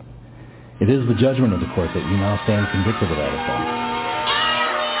 1. It is the judgment of the court that you now stand convicted of that offense.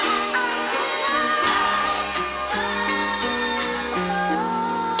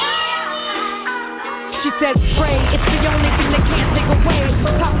 She said pray, it's the only thing that can't take away.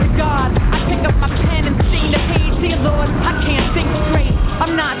 Talk to God, I pick up my pen and sing the page. Dear Lord, I can't think straight,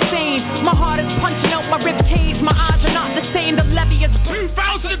 I'm not sane. My heart is punching out my rib cage. My eyes are not the same, the levy is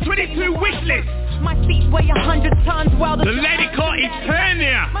 2022 wish list. My feet weigh 100 tons while the lady called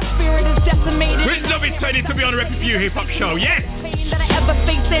Eternia. My spirit is decimated. With love Eternia to be on the RePPiN4U hip hop show, yes. That I ever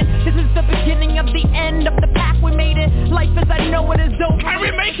faced it. This is the beginning of the end of the path we made it. Life as I know it is over. Can we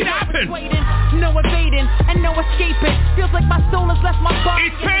make it happen? Waiting, no evading and no escaping. Feels like my soul has left my body.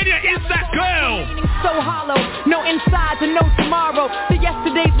 Eternia is that girl. So hollow, no inside and no tomorrow. The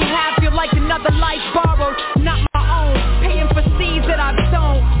yesterdays we have feel like another life borrowed, not my own. Paying for seeds that I've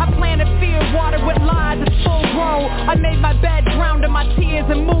sown. I planted fear, water with lies, it's full grown. I made my bed, drowned in my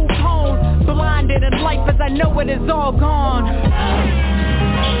tears and moved home. Blinded in life as I know it is all gone.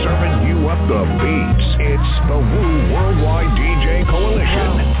 Serving you up the beats, it's the Woo Worldwide DJ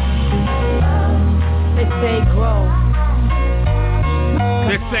Coalition. They say grow.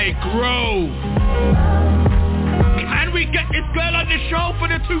 They say grow. Can we get this girl on the show for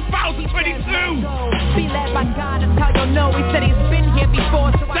the 2022? Be led by God, that's how you'll know. He said he's been here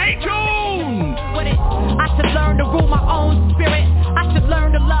before, so stay tuned. I should learn to rule my own spirit. I should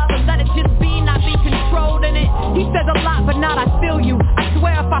learn to love and let it just be, not be controlled in it. He says a lot, but not I feel you. I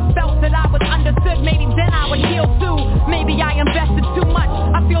swear if I felt that I was understood, maybe then I would heal too. Maybe I invested too much.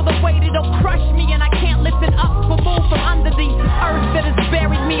 I feel the weight, it'll crush me, and I can't listen up or move from under the earth that has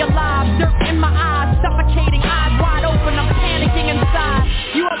buried me alive. Dirt in my eyes, suffocating, eyes wide open, I'm panicking inside.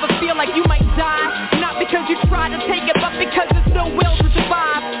 You ever feel like you might die? Not because you tried to take it, but because there's no will to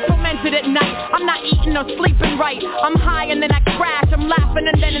survive. Tormented at night, I'm not eating or sleeping right. I'm high and then I crash, I'm laughing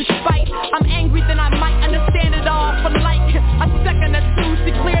and then in spite. I'm angry, then I might understand it all for like a second or two.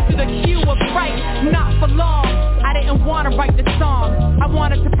 See clear through the hue of fright, not for long. I didn't want to write this song. I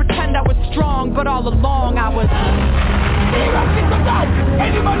wanted to pretend I was strong, but all along I was.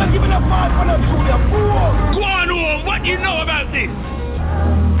 Go on, what do you know about this?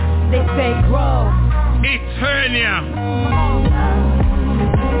 They say grow. Eternia.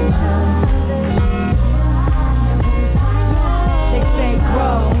 They say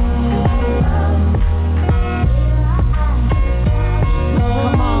grow.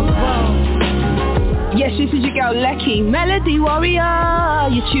 Come on, grow. Yes, this is your girl Lecky, Melody Warrior.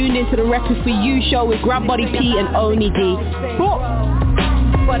 You're tuned into the RePPiN4U show with Grab Body P and Oni D.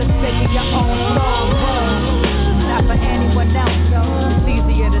 For the sake of your own soul, not for anyone else, though. It's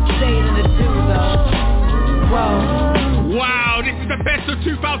easier to say than to do, though. Whoa. Wow, this is the best of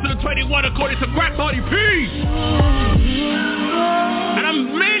 2021 according to Grab Body P. And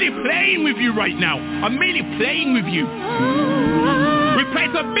I'm merely playing with you right now. I'm merely playing with you. We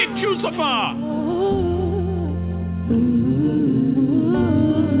played some big tunes so far.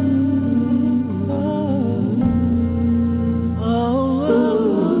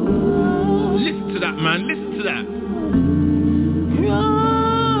 Listen to that, man. Listen to that.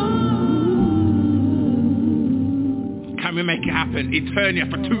 Can we make it happen? Eternia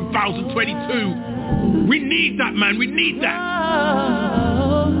for 2022. We need that, man. We need that.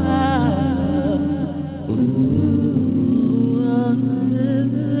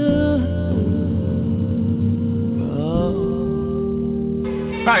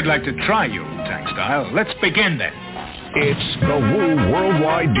 I'd like to try you, Tank Style. Let's begin then. It's the Woo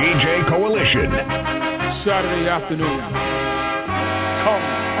Worldwide DJ Coalition. Saturday afternoon. Kung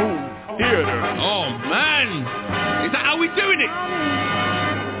Fu Theater. Oh, man. Is that how we doing it?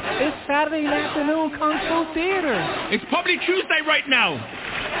 It's Saturday afternoon Kung Fu Theater. It's probably Tuesday right now.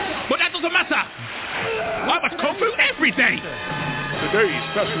 But that doesn't matter. I must Kung Fu every day. Today's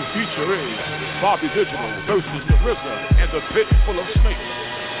special feature is Bobby Digital versus the RZA and the Pit Full of Snakes.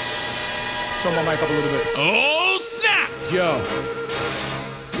 Turn my mic up a little bit. Oh, snap! Yo.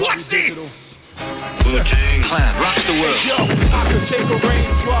 What's this? Wu-Tang Clan rocks the world. Yo, I could take a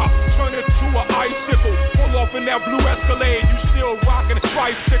raindrop, turn it to an icicle. Pull off in that blue Escalade, you still rockin'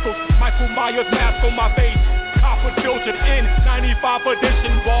 tricycles. Michael Myers mask on my face. Copper filtered in 95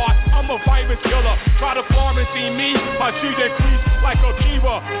 edition bar. I'm a vibing killer. Try to quarantine me. My cheese increase like a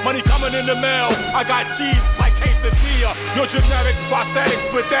Kiva. Money coming in the mail. I got cheese like quesadilla. Your generic, prosthetic,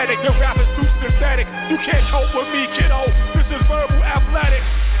 pathetic. Your rap is too synthetic. You can't cope with me, kiddo. This is verbal athletics.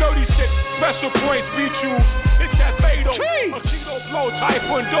 36 special points beat you. It's that fatal. A kilo blow,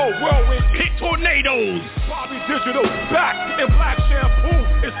 taekwondo, whirlwind, hit tornadoes. Bobby Digital back in black shampoo.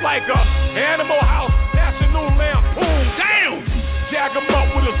 It's like a Animal House National Lampoon. Damn! Jag him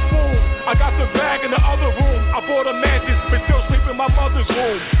up with a spoon. I got the bag in the other room. I bought a mantis, but still sleep in my mother's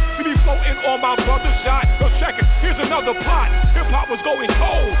room. To be floating on my brother's shot. So check it, here's another plot. Hip-hop was going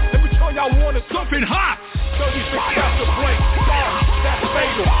cold. Let me tell y'all wanted something hot. 36 after break, that's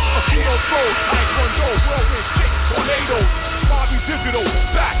fatal. A kilo flow, taekwondo, whirlwind, kick, tornadoes. Bobby Digital,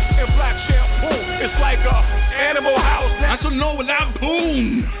 back in black shampoo. It's like a Animal House. That's a no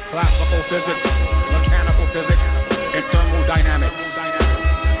lampoon. Classical physics, mechanical physics, and thermodynamics,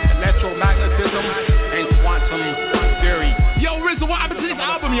 electromagnetism, and quantum theory. Yo, RZA, what happened to this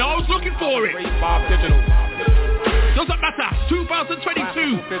album? Yo, I was looking for it. Bob Digital. Doesn't matter.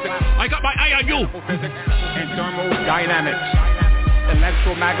 2022. I got my eye on you. Physics and thermodynamics,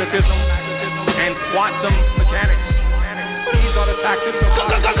 electromagnetism, and quantum mechanics. These are the tactics of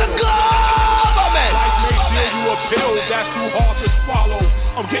life may deal you a pill that's too hard to swallow.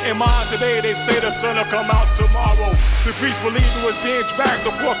 I'm getting mine today, they say the sun will come out tomorrow. The priest believe it was being dragged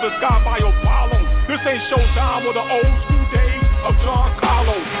across the sky by Apollo. This ain't showtime or the old school days of John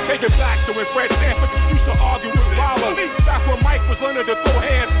Carlo. Take it back to when Fred Sanford used to argue with Rollo. Back when Mike was learning to throw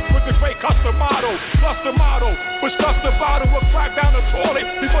hands with the great custom motto. Plus the motto, which plus the bottle would crack down the toilet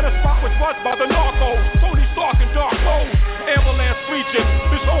before the spot was rushed by the narcos. Tony Stark and Dark Clothes, ambulance screeching.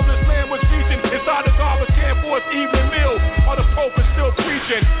 This homeless man was reaching inside the garbage can for his evening meal. While the Pope is still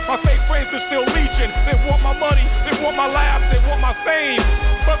preaching, my fake friends are still leeching. They want my money, they want my labs, they want my fame,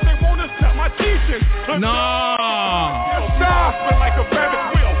 but they won't accept my teaching. Spin like a Ferris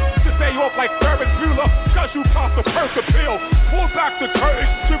wheel, to stay off like Ferris Bueller, cause you cost a Perca pill. Pull back the curtain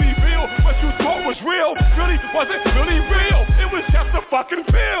to reveal what you thought was real. Really wasn't really real, it was just a fucking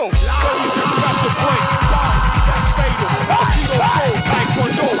pill. So you just got the point, that's fatal. Alcedo Gold,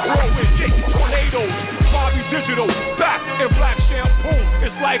 taekwondo, whirlwind, kick, tornadoes. Bobby Digital, back in black shampoo.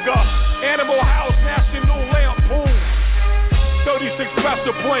 It's like a Animal House National Lampoon. 36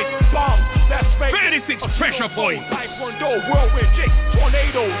 pressure points, bomb, that's fake. 36 pressure points. Taekwondo, whirlwind, kick,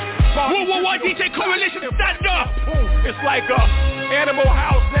 tornadoes. Whoa, DJ Coalition, stand up. It's like a Animal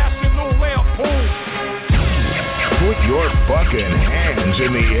House National Lampoon. Put your fucking hands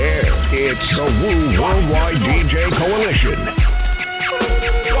in the air. It's the Woo Worldwide DJ Coalition.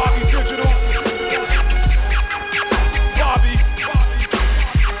 Bobby Digital. Bobby.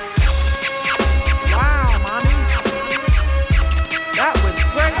 Wow, mommy. That was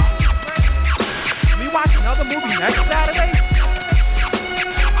great. We watch another movie next Saturday?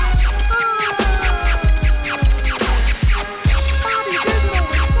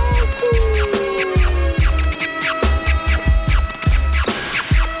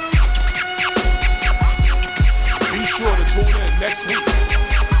 Next week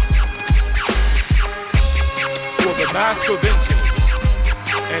for the Master Vengeance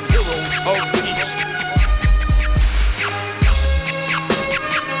and Heroes of the East.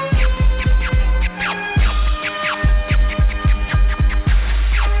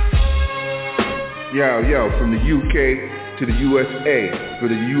 Yo, from the UK to the USA, from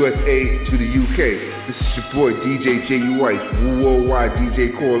the USA to the UK. This is your boy DJ J.U. Weiss, Worldwide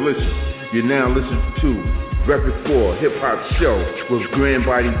DJ Coalition. You're now listening to RePPiN4 Hip Hop Show with Grand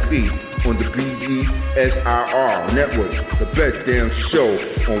Body P on the BDSIR network, the best damn show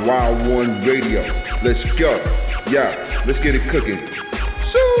on Wild One Radio. Let's go. Yeah, let's get it cooking.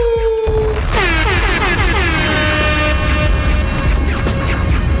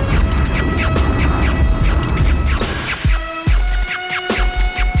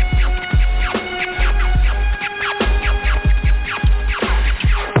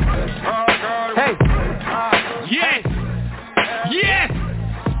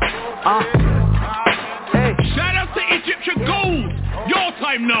 Shout out to Egyptian Gold. Your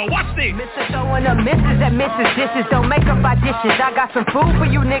time now. Watch this. Mr. Throwing up misses and misses dishes. Don't make up our dishes. I got some food for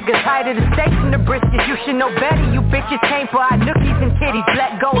you niggas. Tighter the steaks and the briskets. You should know better. You bitches came for our nookies and titties.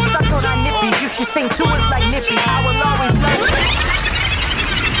 Black gold stuck on our nippies. You should sing to us like Nippy. I will always love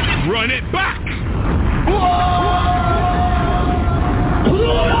you. Run it back.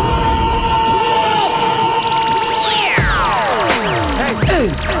 Hey,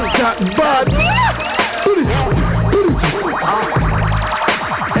 got bad.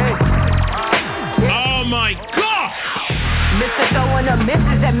 Oh my God! Mr. Throwing up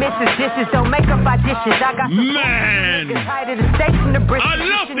misses and misses dishes. Don't make up our dishes. I got some man. Tighter the steaks and the briskets. I love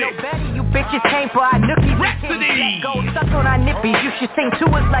you should know it. better. You bitches came for our nookies. Rhapsody. Gold stuck on our nippies. You should sing to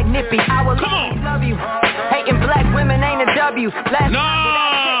us like Nippy. I will always love you. Hating black women ain't a W. Last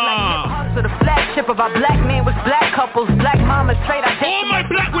so the flagship of our black men was black couples, black mamas trade. All my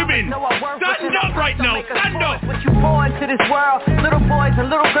black women, stand up right now, stand up. What you born to this world, little boys and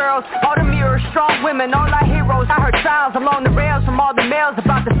little girls, all the mirrors, strong women, all our heroes. I heard trials along the rails from all the males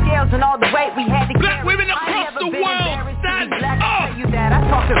about the scales and all the weight we had to black women across the world, stand up. I tell you that, I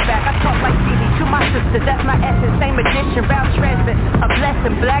talk it back, I talk like CD to my sister, that's my essence, same addiction, round transit, a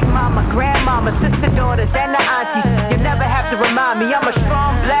blessing, black mama, grandmama, sister, daughters, and the aunties. You never have to remind me, I'm a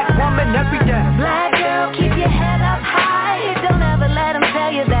strong black woman every day. Black girl, keep your head up high. Don't ever let them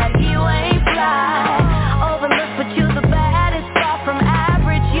tell you that you ain't fly. Overlooked, but you're the baddest. Far from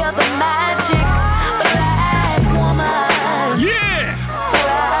average, you're the magic. Black woman. Yeah.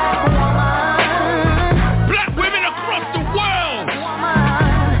 Black woman. Black women across the world.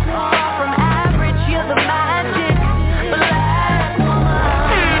 Woman. Far from average, you're the magic. Black woman.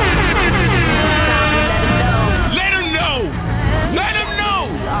 Let them know. Let them know.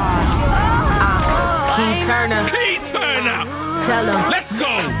 Turner. Tell them. Let's go.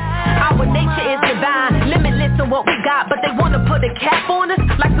 Our nature is divine, limitless in what we got, but they wanna put a cap on us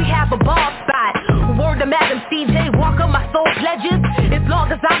like we have a bald spot. Word to Madam CJ Walker, my soul pledges. As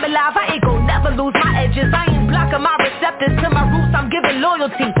long as I'm alive, I ain't gon' never lose my edges. I ain't blocking my receptors to my roots, I'm giving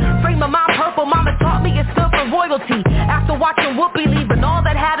loyalty. Frame of mind purple, mama taught me it's good for royalty. After watching Whoopi leaving all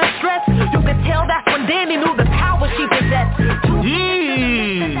that had her stress, you could tell that's when Danny knew the power she possessed.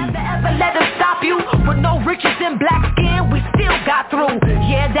 Never ever let them stop you. With no riches and black skin, we still got through.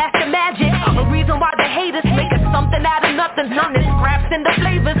 Yeah, that's the magic. A reason why the haters make us something out of nothing, turning scraps into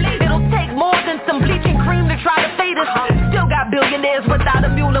flavors. It'll take more than some bleaching cream to try to fade us. Still got billionaires without a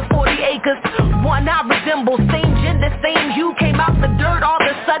mule and 40 acres. One I resemble, same gender, same hue. Came out the dirt all of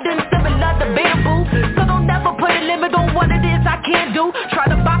a sudden, similar to bamboo. So don't never put a limit on what it is I can't do. Try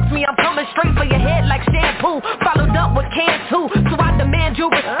to box me, I'm coming straight for your head like shampoo. Followed up with cans too, so I demand you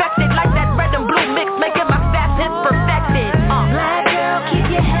respect it. Like that red and blue mix, making my facets perfected. Black girl, keep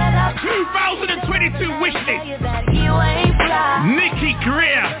your head up. 2022 wish list. You ain't fly. Nikki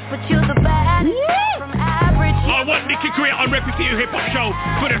Greer. But you're the baddest. From average. I want Nikki Greer on RePPiN4U Hip Hop Show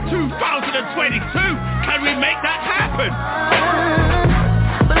for the 2022. Can we make that happen?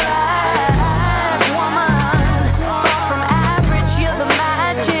 Black woman. From average, you're the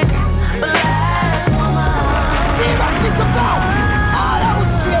magic. Black woman.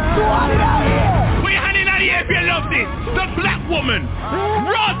 We're handing out here if you love this. The black woman.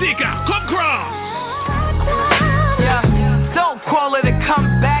 Raw digger. Come cross. Yeah, don't call it a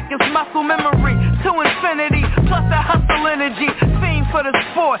comeback, it's muscle memory to infinity, plus that hustle energy, fiend for the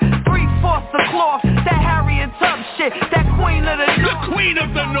sport, 3/4 the cloth, that Harriet Tub shit, that queen of the north. The queen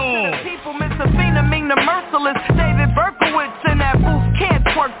of the north. The people, Miss Athena, mean the merciless, David Berkowitz in that booth can't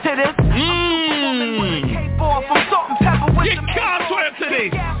twerk to this. Cape off, I'm salt and pepper with you can't twerk to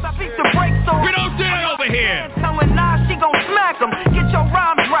this. I beat the brakes on. We don't do it over here. Telling Nas she gon' smack 'em, get your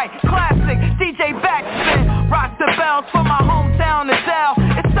rhymes right, classic, DJ backspin, rock the bells for my hometown is L.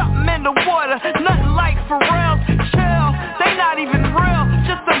 It's something in the water, nothing like for real. Chill, they not even real,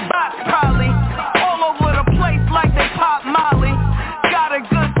 just some bots probably. All over the place like they pop Molly. Got a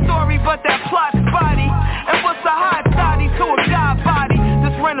good story, but that plot's spotty.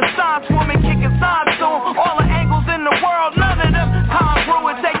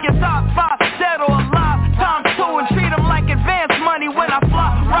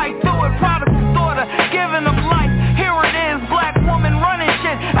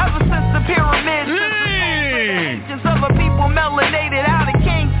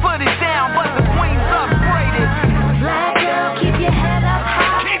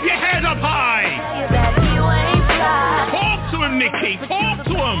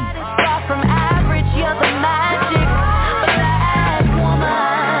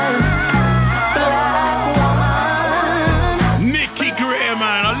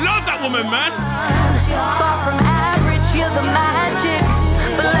 black woman, man. Far from average, you're the magic.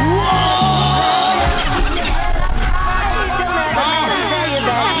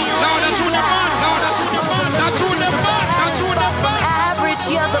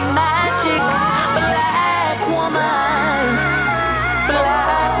 You're the magic, black woman,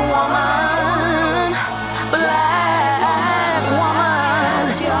 black woman, black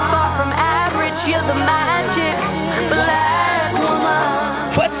woman. Far from average, you're the magic, black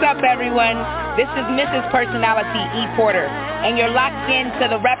woman. What's up, everyone? This is Mrs. Personality E. Porter, and you're locked in to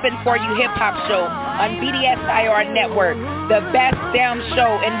the RePPiN4U Hip Hop Show on BDSIR Network, the best damn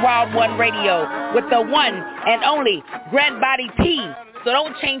show in Wild One Radio, with the one and only Grand Body P. So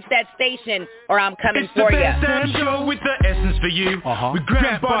don't change that station or I'm coming for you. It's the best damn show with the essence for you. With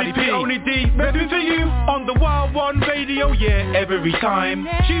Grand Body P, only D, repping for you on the Wild One Radio, yeah, every time.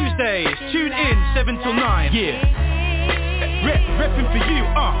 Tuesdays, tune in 7 till 9, yeah. Repping for you,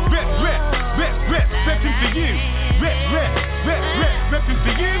 repping for you. Repping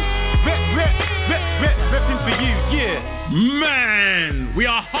for you. Repping for you, yeah. Man, we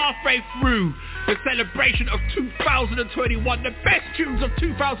are halfway through the celebration of 2021, the best tunes of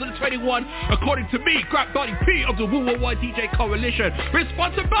 2021, according to me, Grand Body P of the Worldwide DJ Coalition. We're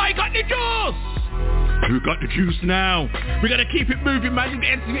sponsored by Got the Juice. Who got the juice now? We're going to keep it moving, man. We're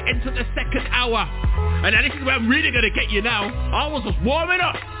going to enter the second hour. And now this is where I'm really going to get you now. I was just warming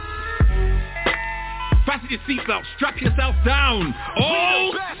up. Fasten your seatbelt, strap yourself down.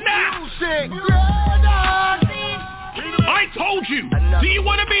 Oh, snap! I told you. Do you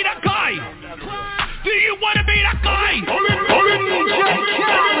want to be that guy? Do you want to be that guy?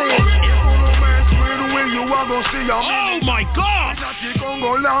 Oh my God!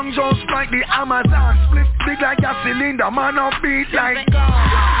 Go long just like the Amazon, split big like a cylinder, man up beat like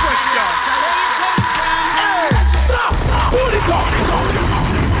question. Pull it up.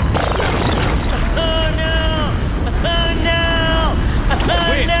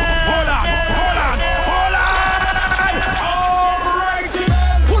 Wait, hold on.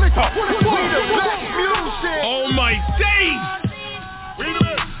 Pull it up. Oh my days!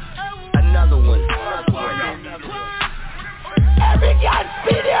 Another one. Every guy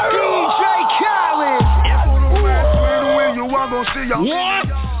spin your DJ Khaled. What?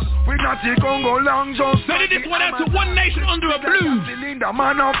 We not take on go long just sending this one out to One Nation Under a Blue. The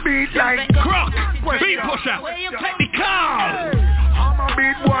man up beat like Croc, beat pusher, technical.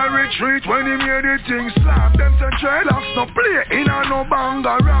 Beat boy retreat when he made the thing slap. Them say dreadlocks no play in a no bang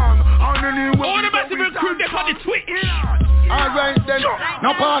around. All the massive crew they on the Twitch. Alright then,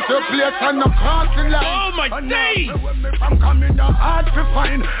 no pass the place and no crossing line. Oh my days! I'm coming down hard to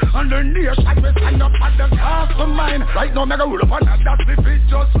find. Underneath I will stand up at the cast of mine. Right now mega rule upon that, that's if it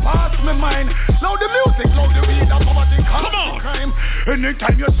just pass me mind. Loud the music, loud the weed, and poverty cause the crime.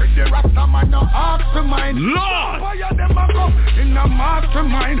 Anytime you see the rasta man, no ask to mine. Lord! Fire them a come in a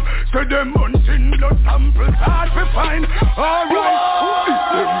mastermind. Say them hunting blood samples hard to find. Alright,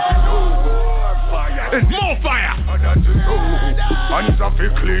 more fire! Hands off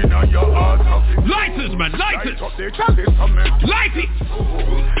it clean and your heart off it. Lighters, man, lighters! Light it!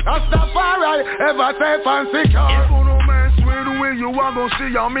 That's the far right, ever safe and secure. If you no mess with the way you are gonna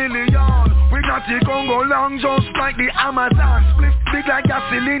see a million. We not take on go long just like the Amazon. Split big like a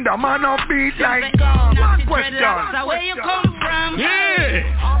cylinder, man up beat like one question. That's where you come from. Yeah!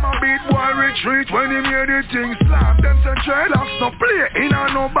 I'm a beat boy retreat when he made the thing slap. Them say dreadlocks no play in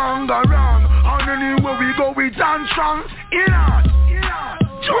a no bang around. And anywhere we go we dance strong.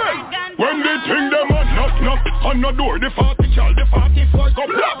 When they think them a knock on the door, the 40 child, the 44 go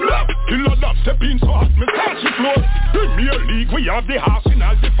blah blah. KILLAH that step in so hot me touch the floor. Premier League we have the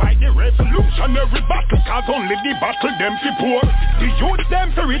arsenal to fight the revolutionary battle. Cause only the battle them to poor. The youth them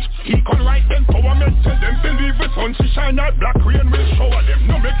to rich, equal right empowerment. Tell them believe the sun to shine out, black rain will shower them.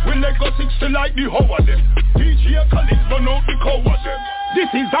 No make we let go 60 like the hoe of them. DJ Khaled don't know the cow of them. This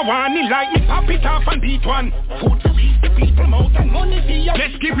is the one he like me pop it off and beat one. Food to reach the people mouth and money be a...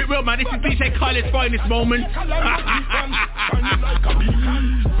 Let's keep it real, man. This is DJ Khaled's finest moment. We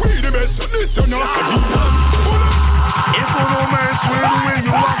the best, listen up. If you no mess with the way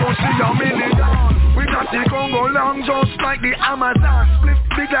you are gonna see a million. We not take on go long just like the Amazon. Split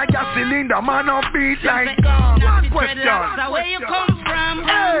big like a cylinder, man up beat like one question. That's where you come from.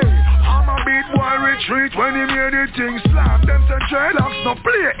 Hey, I'm a beat boy retreat when he made the thing slap. Them say dreadlocks no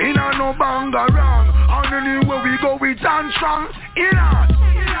play in a no bang around. And anywhere we go we dance strong.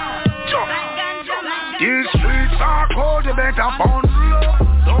 These streets are cold, you better pound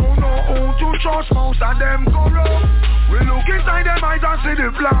low. Don't know who to trust, most of them corrupt. We look inside them eyes and see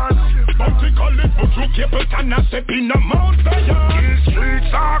the plan. But we call it, but you keep it and not step in the mount fire. These streets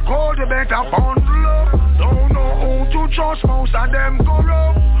are cold,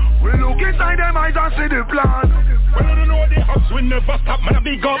 might just see the plan. Well, I don't know the hubs will never stop, man, a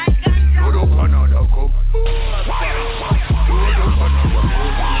big up. Load up another cup.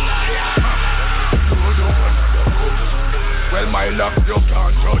 Well, my luck you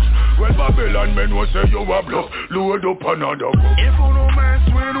can't touch. Well, Babylon men will say you a bluff. Load up another cup. If you no mess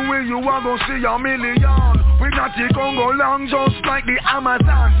with we, you are gonna see a million. We not take on go long just like the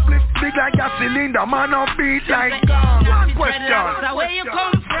Amazon. Split big like a cylinder, man a beat like gun. One question. So where you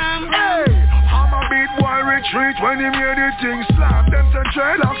come from? Hey, I'm a beat boy retreat when he made the thing slap. Them say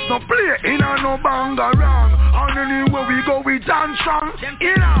dreadlocks no play in a no bang around. And anywhere we go we dance strong.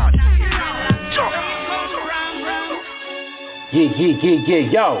 In on. Yeah,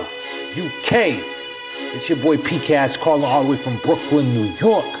 yo, UK. It's your boy P-Cass calling all the way from Brooklyn, New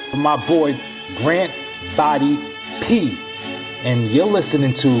York. For my boy Grant Body P. And you're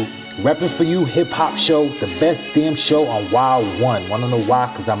listening to RePPiN4U Hip Hop Show, the best damn show on Wild One. Wanna know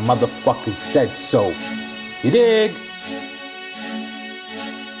why? Cause I motherfucking said so. You dig?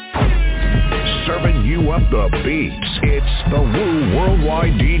 Serving you up the beats. It's the Woo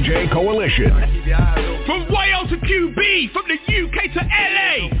Worldwide DJ Coalition. From YO to QB, from the UK to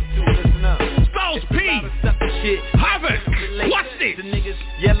LA. Styles P, Havoc, what's this? The niggas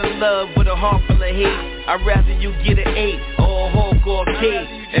yelling love with a heart full of hate. I'd rather you get an 8 or a Hulk or a K.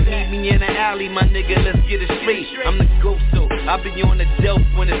 And meet me in the alley, my nigga, let's get it straight. I'm the ghost, so I'll be on the delf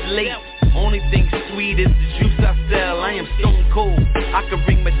when it's late. Only thing sweet is the juice I sell. I am stone cold, I can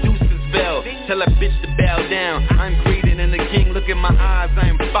ring Medusa's bell. Tell a bitch to bow down. I'm greater than the king, look in my eyes, I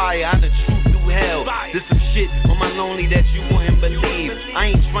am fire. I the truth through hell. There's some shit on my lonely that you wouldn't believe. I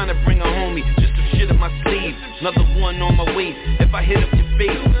ain't trying to bring a homie, just some shit in my sleeve. Another one on my waist, if I hit up your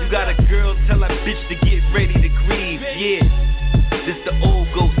face, you got a girl, tell that bitch to get ready to grieve. Yeah, this the old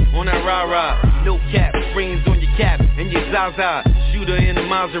ghost on that rah-rah. No cap, brains on your cap and your Zaza. Shooter in the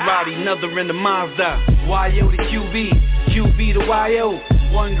Maserati, another in the Mazda. YO to QB, QB to YO.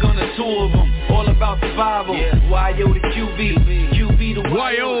 One gun or two of them, all about survival. YO to QB, QB to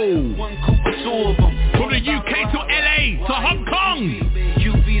YO. One coupe or two of them. From the UK to LA to Hong Kong.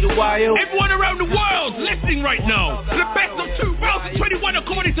 QB to YO. Everyone around the world listening right now. The best of 2021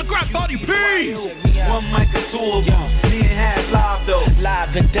 according to Grant Body P. One mic or two of them. Me and half live though.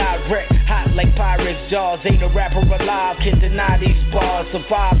 Live and direct, hot like Pirates' jaws. Ain't a rapper alive, can deny these bars.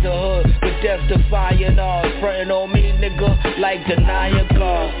 Survive the hood with death defying odds. Frontin' on me, nigga, like denying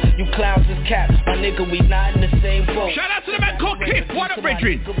God. You clowns is caps, my nigga, we not in the same boat. Shout out to the man called Cliff, what up,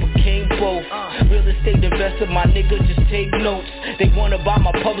 Bridget? Became both. Real estate investor, my nigga, just take notes. They wanna buy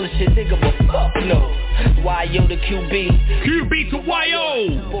my publishing, nigga, but fuck no. YO to QB, QB to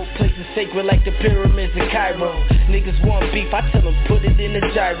YO. Both places sacred like the pyramids in Cairo. Niggas want beef, I tell them put it in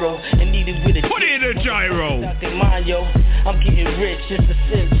a gyro. And eat it with a put it in a gyro. Mind, yo, I'm getting rich, just a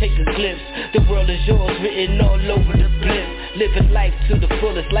sip, take a glimpse. The world is yours, written all over the blimp. Living life to the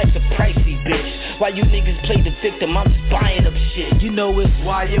fullest, life's a pricey bitch. Why you niggas play the victim, I'm just buying up shit. You know it's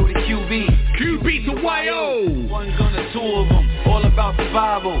YO to QB, QB to YO. One gun or two of them, all about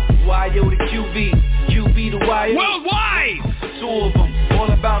survival. YO to QB, QB to YO. Worldwide. Two of them, all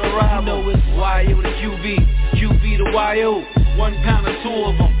about arrival. You know it's YO to QB, QB to YO. 1 pound or two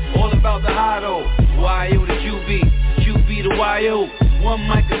of them, all about the hotto. YO to QB, QB to YO. One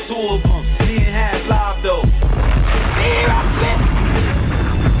mic or two of them, me and half live though.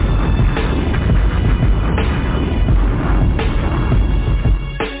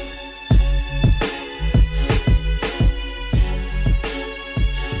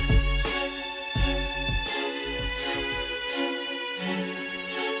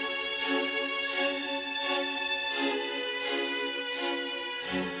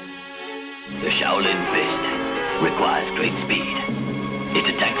 The Shaolin Fist requires great speed. It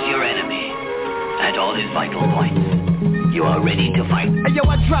attacks your enemy at all his vital points. You are ready to fight. Hey yo,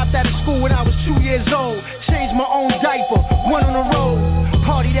 I dropped out of school when I was 2 years old. Changed my own diaper, went on the road.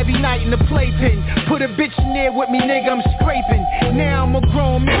 Partied every night in the playpen. Put a bitch in there with me, nigga, I'm scraping. Now I'm a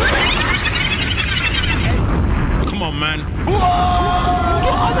grown man. Come on, man.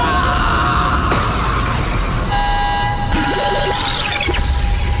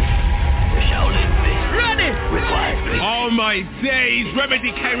 Oh my days,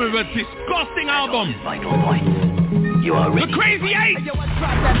 Remedy came with a disgusting album. You are ready. The Crazy 8. Yo, I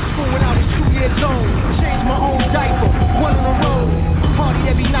dropped out of school when I was 2 years old. Changed my own diaper, went on the road. Partied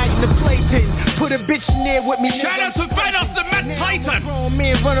every night in the playpen. Put a bitch in there with me. Shout out to Venom, the Matt Titan. Grown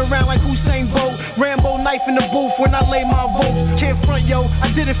men run around like Usain Bolt. Rambo knife in the booth when I lay my votes. Can't front, yo,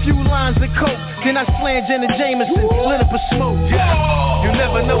 I did a few lines of coke. Then I slammed Jenna Jameson, lit up a smoke. Yeah, you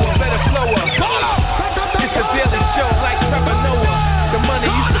never know a better flower. It's a daily show like Trevor Noah. The money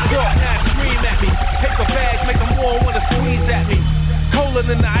used to walk, now stream at.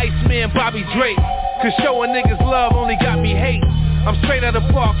 realer than the Iceman Bobby Drake. Cause showing niggas love only got me hate. I'm straight out of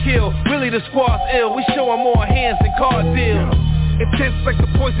Park Hill, really the squad's ill. We showing more hands than car deals. Intense like the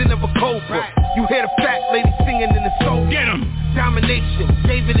poison of a cobra. You hear the fat lady singing in the soul. Get 'em. Domination,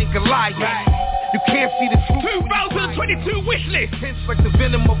 David and Goliath. You can't see the truth. 2022 wish list. Intense like the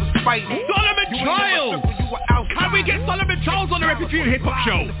venom of a spider. Solomon Childs. Can we get Solomon Childs on the RePPiN4U Hip Hop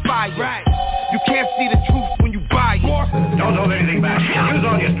Show? You can't see the truth when you buy it. Don't hold anything back. Use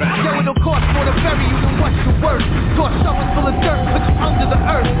all your strength. Yo, it'll cost more to bury you than what's your worth. Toss shovels full of dirt, put you under the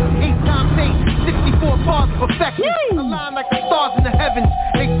earth. 8 times 8, 64 bars of perfection. Align like the stars in the heavens.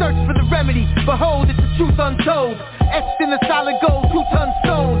 They search for the remedy. Behold, it's the truth untold. Etched in the solid gold, 2-ton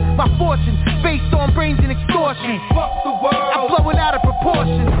stone. My fortune, based on brains and extortion. Fuck the world. I blow it out of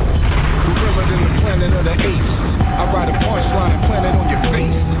proportion. Gorilla than the planet of the apes. I ride a punchline and plant it on your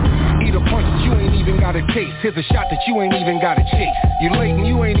face. Eat a punch that you ain't even got a taste. Here's a shot that you ain't even got to chase. You late and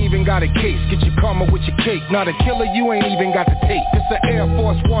you ain't even got a case. Get your karma with your cake. Not a killer, you ain't even got to take. It's an Air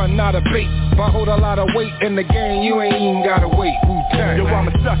Force One, not a bait. If I hold a lot of weight in the game, you ain't even got to wait. Wu-Tang. Yo, I'm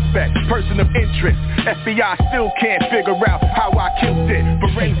a suspect, person of interest. FBI still can't figure out how I killed it.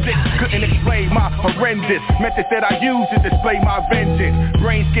 Forensics couldn't explain my horrendous methods that I use to display my vengeance.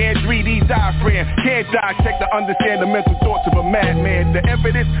 Brain scan 3D diaphragm. Can't dissect to understand the mental thoughts of a madman. The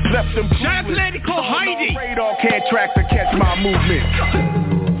evidence left them Shout out to a lady called Heidi. Radar can't track to catch my movement.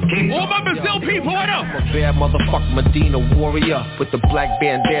 All my Brazil people, what up? I'm a bad motherfucker, Medina warrior. With the black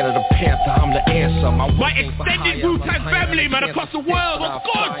bandana, the panther, I'm the answer. My extended Wu-Tang family, man, across the world, of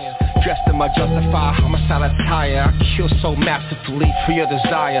course. Dressed in my justified homicide attire. I kill so masterfully for your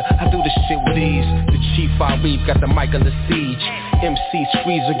desire. I do this shit with ease. The chief I weave got the mic under siege. MC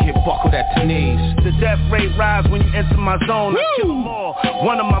Squeezer get buckled at the knees. The death rate rise when you enter my zone. I kill them all.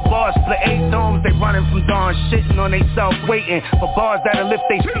 One of my bars split 8 domes. They running from dawn, shitting on they self, waiting for bars that'll lift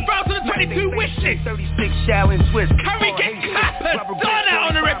they 2022 wish list. 36 showering twist. Can we get Capadonna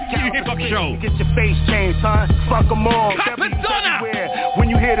on the RePPiN4U Hip Hop Show? Get your face changed, son. Fuck them all. Capadonna. When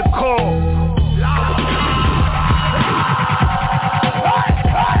you hear the call.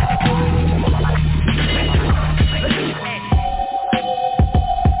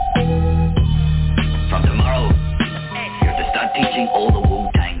 From tomorrow, you're to start teaching all the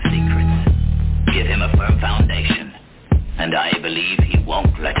Wu-Tang secrets. Give him a firm foundation, and I believe he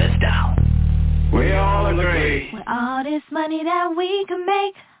won't let us down. We all agree. With all this money that we can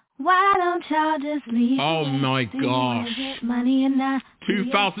make, why don't y'all just leave? Oh my gosh. Money and I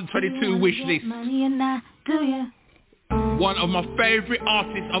 2022 wish list. Money and I do you? One of my favorite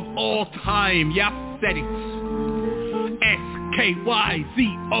artists of all time. Yeah, said it.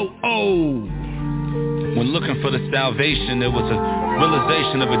 SKYZOO. When looking for the salvation, there was a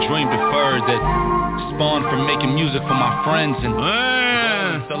realization of a dream deferred that spawned from making music for my friends and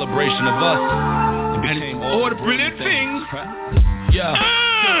in celebration of us. It became all the brilliant things. Yeah.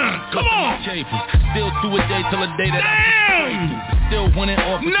 Come on! Still through a day till a day that I still winning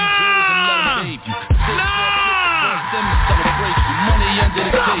off of and let them you. Them to celebrate you. Money under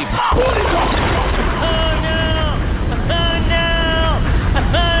the table. Oh no!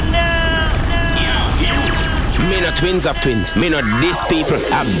 Me no twins of twins. Me no these people.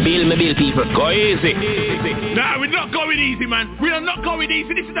 I build people. Go easy. Nah, we're not going easy, man. We are not going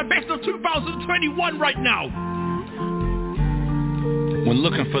easy. This is the best of 2021 right now. When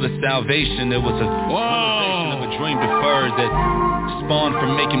looking for the salvation, there was a realization of a dream deferred that spawned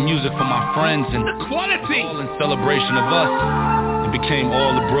from making music for my friends and the quality all in celebration of us. It became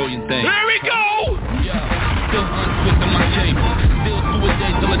all the brilliant things. There we go! Yeah, still untwisting my cable. Still through a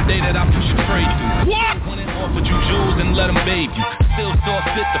day till a day that I push you crazy. What? Winning off with you jewels and let them babe you. Still saw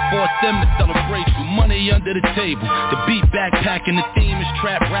fit to force them to celebrate you. Money under the table. The beat backpacking, the theme is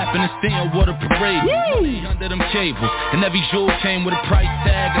trap rapping and seeing what a parade. Money under them cables. And every jewel came with a price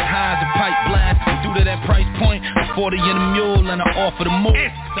tag as high as a pipe blast. And due to that price point, a 40 in a mule and I offer the more.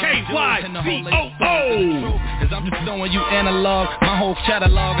 SKYZOO. Cause I'm just throwing you analog. My whole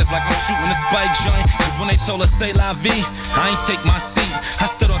catalog is like I'm shooting a spike joint. Cause when they told us say la vie, I ain't take my seat.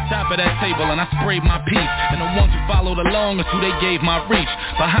 I stood on top of that table and I sprayed my piece. And the ones who followed along is who they gave my reach.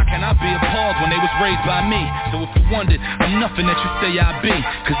 But how can I be appalled when they was raised by me? So if you wondered, I'm nothing that you say I be.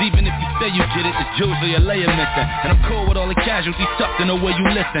 Cause even if you say you get it, it's usually a layer missing. And I'm cool with all the casualties tucked in the way you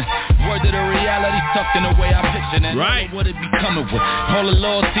listen. Word to the reality. reality tucked in the way I picture it. Right. What it be coming with? All the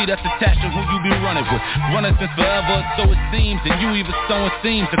loyalty that's attached to who you be running with. Running since forever, so it seems. And you even sowing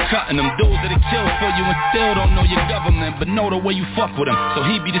seams to cutting them. Dudes that'll kill for you and still don't know your government, but know the way you fuck with him. So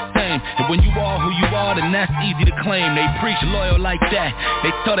he be the same. And when you are who you are, then that's easy to claim. They preach loyal like that.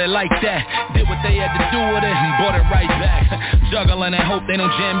 They taught it like that. Did what they had to do with it and brought it right back. Juggling and hope they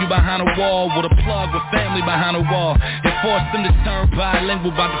don't jam you behind a wall with a plug with family behind a wall. It forced them to turn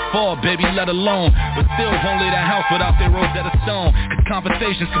bilingual by default, baby, let alone. But still won't leave the house without their Rosetta Stone. Cause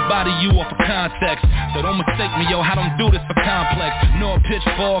conversations can body you off of context. So don't mistake me, yo, I don't do this for complex. Nor a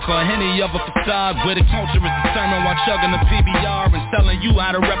pitchfork or any other facade. Where the culture is determined while chugging the PBR and telling you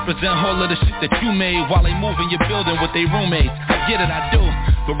how to represent all of the shit that you made while they moving your building with their roommates. I get it, I do.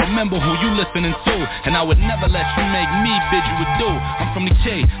 But remember who you listening to. And I would never let you make me bid you adieu. I'm from the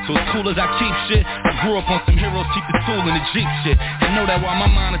K, so as cool as I keep shit, I grew up on some heroes keep the tool in the Jeep shit. And know that while my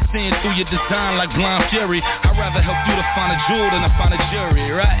mind is seeing through your design like blind fury, I'd rather help you to find a jewel than to find a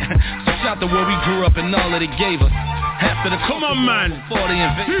jury, right? So shout to where we grew up and all that it gave us. After the come on, man.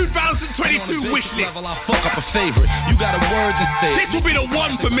 2022 wish list. I fuck up a favorite. You got a word to say. This will be the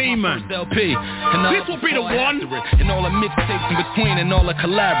one for me, man. LP. This will be the one. And all the mixtapes in between and all the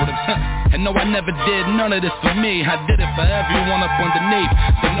collaboratives. And no, I never did none of this for me. I did it for everyone up underneath.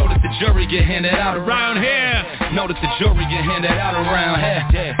 So know that the jury get handed out around here. Know that the jury get handed out around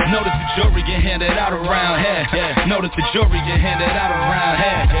here. Know that the jury get handed out around here. Know that the jury get handed out around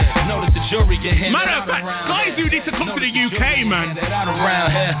here. Know that the jury get handed out around here. SKYZOO needs to come to the UK, man.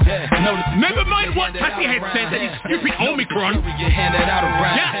 Never mind what Tassie Head said, that he's stupid Omicron.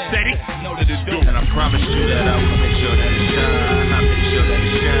 Yeah, steady. And I promise you that I will make sure that it shine. I make sure that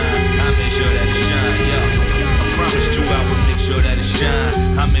it shine. I make sure that it shine. Yeah. I promise you I will make sure that it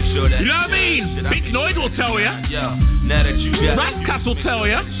shine. I make sure that. You know what I mean? Big Noid will tell ya. Yeah. Now that you got RASCAS will tell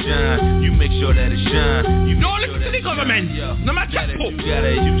ya. Shine. You make sure that it shine. You don't listen to the government. No matter what.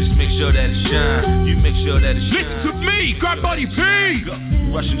 You just make sure that it shine. You make sure that it shine. Listen to me, Grand Body P.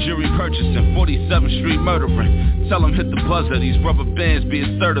 Russian jury purchasing 47th Street murdering. Tell them hit the buzzer, these rubber bands be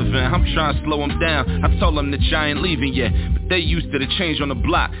assertive and I'm trying to slow them down. I told them that I ain't leaving yet, but they used to the change on the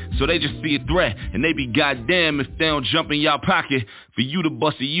block, so they just see a threat and they be goddamn if they don't jump in y'all pocket for you to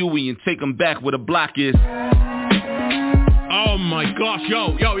bust a Yui and take them back where the block is. Oh my gosh,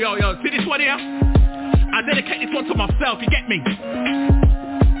 yo, see this one here? I dedicate this one to myself, you get me?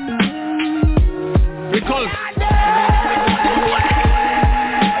 Because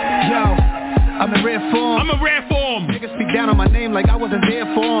I'm in rare form. I'm a rare form. Niggas speak down on my name like I wasn't there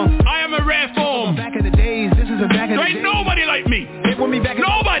for 'em. I am a rare form. Back in the days, this is a back in the days. There ain't nobody like me. They want me back in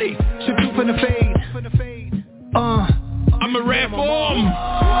nobody. Should do for the fade. I'm a rare form.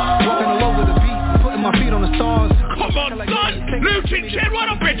 Walking all over the beat, putting my feet on the stars. Come on, son. Lou Chin Chen, what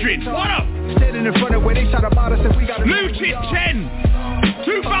up, Richard? What up? Standing in front of where they shot about us and we got a Lou Chin Chen.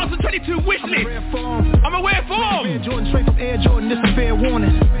 2022 wish list. I'm a rare form. Air Jordan, straight from Air Jordan, this a fair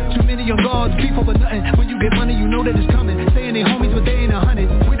warning. Too many on guards, people for nothing. When you get money, you know that it's coming. Saying they homies, but they ain't 100.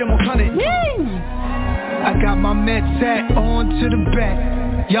 We them 100. I got my Met sat on to the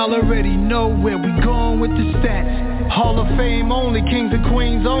back. Y'all already know where we going with the stats. Hall of Fame only, kings and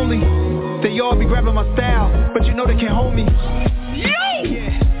queens only. They all be grabbing my style, but you know they can't hold me.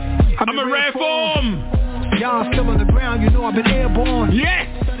 Yeah. I'm a rare form. Y'all still on the ground, you know I've been airborne. Yes.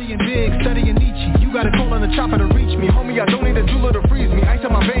 Studying big, studying Nietzsche. You got a call on the chopper to reach me. Homie, I don't need a jeweler to freeze me. Ice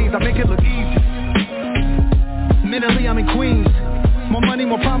in my veins, I make it look easy. Mentally, I'm in Queens. More money,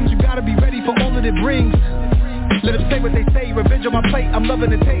 more problems, you gotta be ready for all that it brings. Let them say what they say, revenge on my plate, I'm loving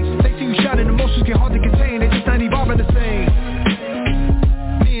the taste. They see you shouting, emotions get hard to contain. They just not evolving the same.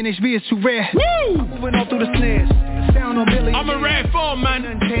 Me and HB is too rare. I'm moving all through the snares. Down on Billy. I'm a rare form, man.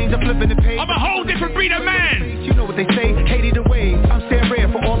 Change, I'm flipping the page. I'm a whole different breed of man. You know what they say, Katie the wave. I'm staying rare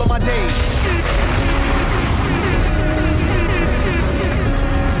for all of my days.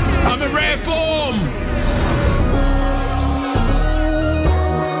 I'm a rare form.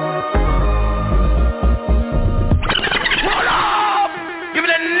 What up? Give me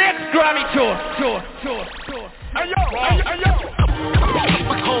the next Grammy tour. Hey yo.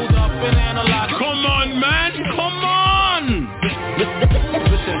 Hold up and analyze. Come on, man. Come on.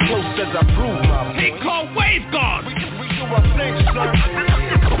 Listen close as I prove my He called Wave God. We do our thing, son.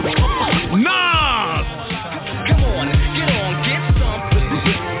 Nah. Come on, get some.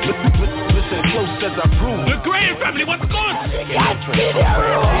 Listen close as I prove. The Graham family, what's good?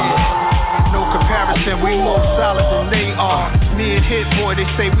 No comparison, we more solid than they are. Me and Hit Boy, they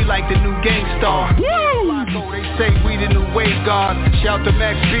say we like the new Gangstar. They say we the new wave guard. Shout to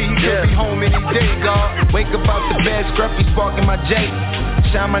Max B, he could be home any day, God. Wake up out the bed, scruffy sparking my J.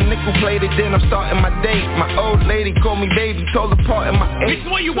 shine my nickel plated, then I'm starting my day. My old lady called me baby, told her part in my age. This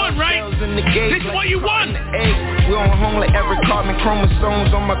is what you want, right? This is what you want. We on home like every carbon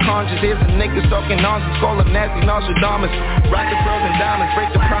chromosomes on my conscience. Here's a nigga talking nonsense, call him nasty Nostradamus. Rock the pearls and diamonds, break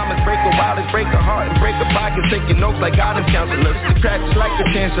the promise, break the wildest, break the heart, and break the pockets. Taking notes like guidance counselors. The cracks like the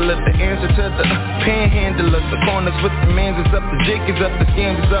chancellor, the answer to the panhandlers. The corners with the mans is up, the jig is up, the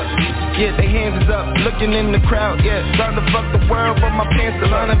scams is up. Yeah, they hands is up, looking in the crowd. Yeah, trying to fuck the world, but my pants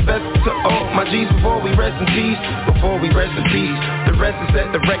still uninvested to all my G's before we rest in peace. Before we rest in peace, the rest is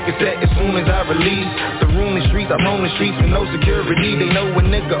set, the record set as soon as I release. The room the streets, I roam the streets with no security. They know a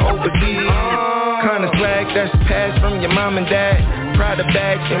nigga OD. Kinda swag that's passed from your mom and dad. Prada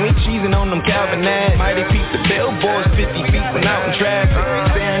bags and we cheesing on them Calvin ads. Mighty peep the billboards 50 feet when out in traffic.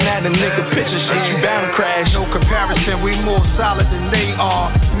 Staring at a nigga picture shit, you bound to crash. No comparison, we more solid than they are.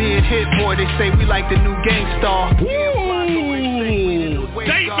 Me and Hit Boy, they say we like the new Gangstar.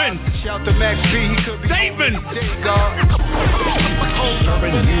 Statement! Shout to Max B, he could be Statement!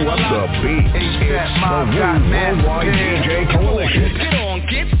 Serving you up the beat. It's the Worldwide DJ Coalition. Get on,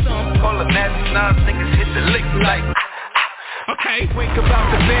 get some. All the nasty nines niggas hit the lick like. Okay. Wake about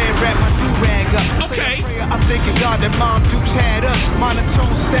the bed, wrap my do-rag up. Okay. I'm thinking God that Mom Dukes had us.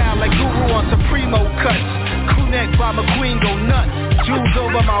 Monotone style like Guru on Supremo cuts. Crew neck by McQueen go nuts. Jewels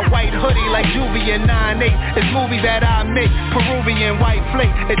over my white hoodie like Juvie and 9-8. It's movie that I make. Peruvian white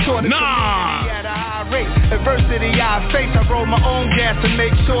flake. It taught us to at a high rate. Adversity I face. I roll my own gas to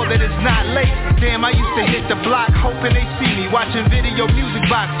make sure that it's not late. Damn, I used to hit the block hoping they see me. Watching video music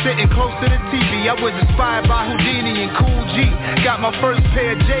box, sitting close to the TV. I was inspired by Houdini and Cool G. Got my first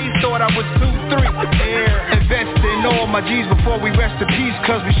pair of J's, thought I was 2-3. Invest in all my G's before we rest in peace,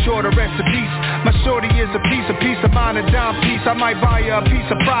 cause we sure to rest in peace. My shorty is a piece of mine, a dime piece. I might buy you a piece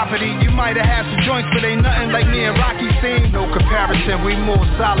of property. You might have had some joints, but ain't nothing like me and Rocky seen. No comparison, we more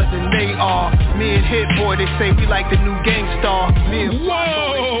solid than they are. Me and Hit Boy, they say we like the new Gangstar. Me and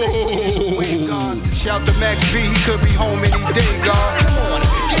Whoa! Shout to Max B, he could be home any day, God. Come on,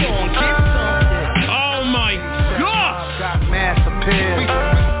 get some. Oh my God! Got mass appeal.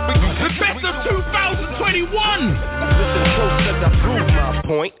 The best of 2021! Listen close as I prove my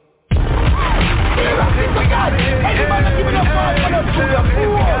point.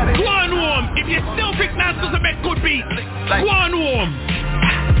 Go on, Warm. If you still think Nance's a bit good beat, go on, Warm.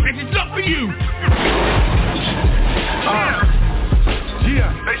 This is not for you.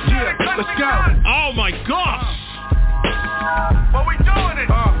 Yeah, let's go. Oh my gosh. What we doing it?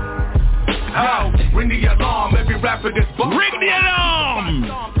 How? Ring the alarm, every rapper gets bumped. Ring the alarm!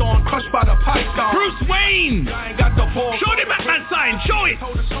 Crushed by the python. Bruce Wayne! I ain't got the ball. Show the Batman sign, show it!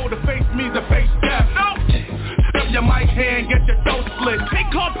 Toe to shoulder, face me, the face death. No! Step your mic hand, get your throat split. They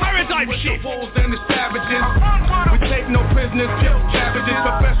call paradigm shit. The wolves and the savages. We take no prisoners, kill cabbages.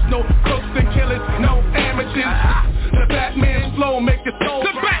 Professional crooks and killers, no amateurs. The Batman's flow make your soul.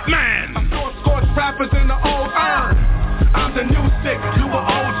 The Batman! I saw scorched rappers in the old urn. I'm the new sick, you were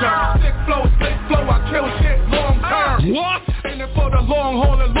older. Sick flow, I kill shit long term. What? In it for the long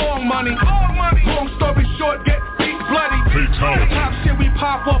haul and long money. Long story short, get beat bloody. Top shit, we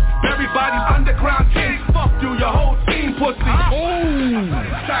pop up. Everybody's underground king. Fuck you, your whole team pussy.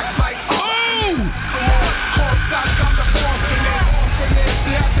 Tracks like Call shots, I'm the boss in it.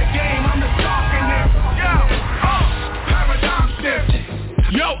 See at the game, I'm the shark in it. Paradigm shift.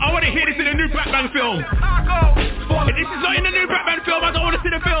 Yo, I want to hear this in the new Batman film. If this is not in the new Batman film, I don't want to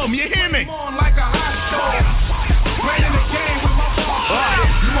see the film. You hear me? Like a hot show. Playing the game with my ball.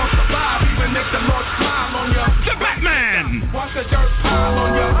 You won't survive even if the Lord smile on you. The Batman. Watch the dirt pile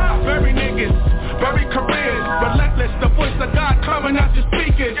on you. Very niggas, very careers. Relentless, the voice of God coming out your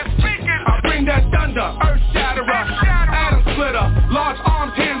speakers. I bring that thunder, earth shatterer, atom splitter, large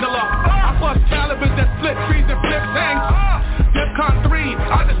arms handler. I bust calibers that split trees and flip tanks. Defcon 3,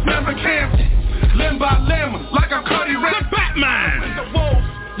 I dismember camps. Limb by limb, like a Cuddy Rim. The Batman. The wolves,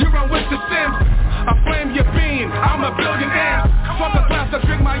 you run with the Sims. I flame your beam, I'm a billionaire. Fuck a glass, I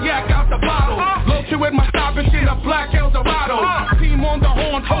drink my yak out the bottle. Low-key with my stoppage in a black Eldorado. Team on the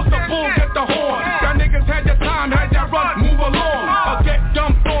horn, toast the bull, get the horn. Y'all niggas had your time, had your run, move along. Or get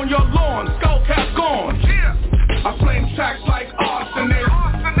dumped on your lawn, skull cap gone. I flame tracks like arsonist.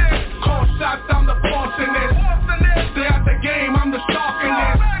 Call shots, I'm the boss in this. Stay out the game, I'm the shark in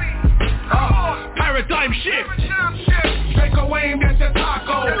this. Paradigm shift. Take away and get your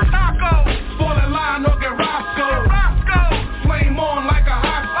taco. Fall in line or get Roscoe. Flame on like a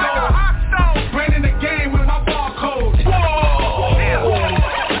hot stove. Brand in the game with my barcode. Whoa!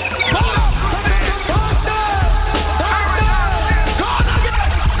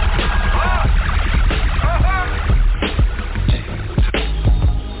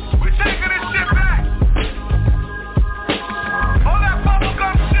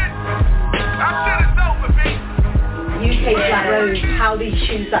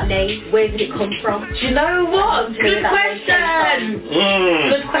 tunes that name? Where did it come from? Do you know what? Good question.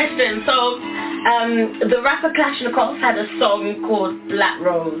 Good question. So, the rapper Kalashnikov had a song called Black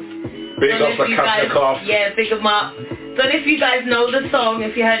Rose. Big up the Kalashnikov. Yeah, big up. Don't know if you guys know the song,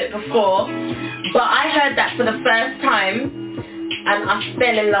 if you heard it before, but I heard that for the first time, and I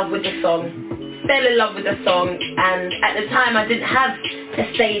fell in love with the song. And at the time I didn't have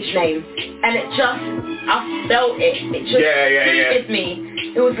a stage name, and it just, I felt it. It just suited me.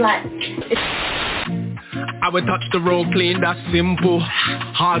 It was like, I will touch the road clean, that's simple.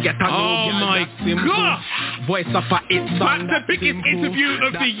 I'll get a oh my gosh! Voice of a hit song. That's the biggest interview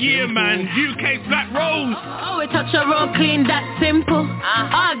of the year, man. UK's Black Rose. Oh, we touch the road clean, that's simple.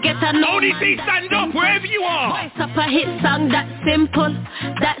 I'll get a no. ODC, stand up wherever you are. Voice of a hit song, that's simple.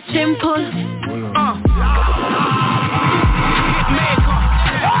 That's simple.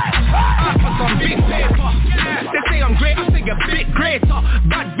 Some big paper. They say I'm great, I say a bit greater.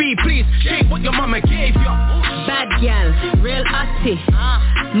 Bad B, please shake what your mama gave you. Bad gal, real hottie.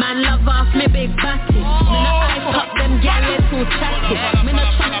 Man love off me big batty. Me no eye pop them gal, they too chatty. Me no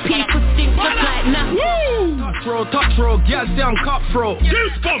trust people think just like nah. Touch road, gal say I'm cutthroat.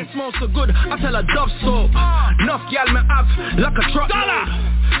 Goosebumps. It smells so good, I tell a Dove soap. Enough gal me have like a truck.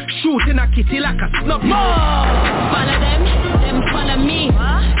 Shooting a kitty like a snub. Follow them follow me.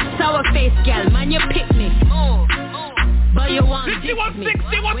 Sour face gal, man you pick me. But you want 61,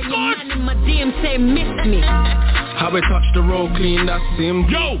 61 when scores. When in my DM say miss me. How we touch the road clean, that's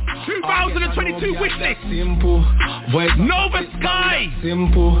simple. Yo, 2022 wish list. Simple. Nova Sky.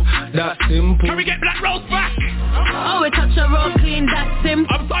 Simple, that's simple. Can we get Black Rose back? Oh, we touch the road clean, that's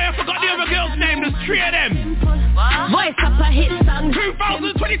simple. I'm sorry, I forgot the other girl's name. There's 3 of them. Voice up a hit song.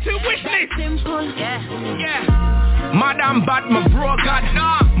 2022 wish list. Simple. Yeah. Madam bad, my bro God.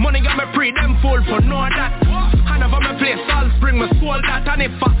 Money got me free, them fool for know that. Hand over my place, all spring, my soul that. And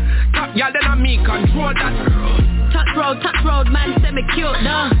if I top y'all, then I me control that. Touch road, man, say me cute,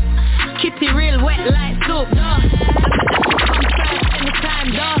 though. Kitty real wet like soap, though. I bet that come first anytime,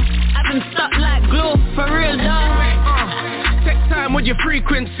 though. I've been stuck like glue, for real, though. Take time with your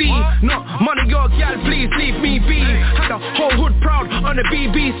frequency. No money, your gal, please leave me be. Had the whole hood proud on the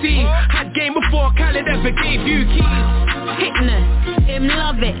BBC. Had game before Khaled ever gave you keys. Fitness, him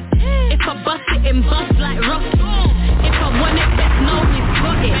love it. If I bust it, him bust like RUFF. If I want it, best know he's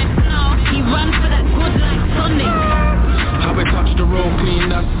got it. He run for that good like Sonic. How we touch the road clean,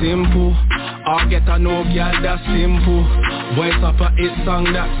 that's simple. I'll get a no gal, that's simple. Voice up a hit song,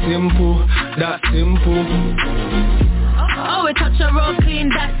 that's simple. That's simple. Oh, we touch a road clean,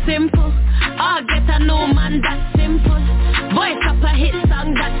 that's simple. I'll get a no man, that's simple. Voice up a hit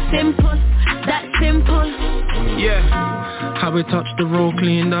song, that's simple. That's simple. Yeah. How we touch the road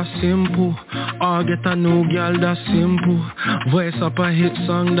clean, that's simple. I'll get a new girl, that's simple. Voice up a hit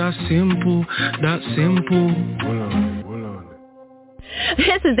song, that's simple. That's simple.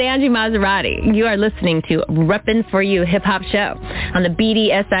 This is Angie Maserati. You are listening to RePPiN4U Hip Hop Show on the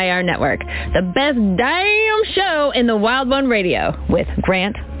BDSIR network. The best damn show in the Wild One Radio with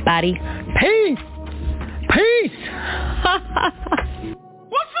Grant Body Peace. Peace.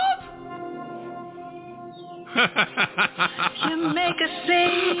 What's up? You make a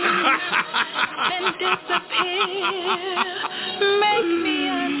scene and disappear. Make me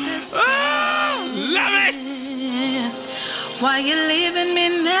understand. Love it. Why you leaving me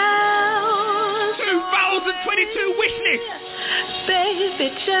now? 2022 wish list. Baby,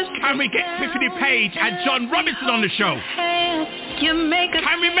 just can we get Tiffany Page and John Robinson on the show? You make a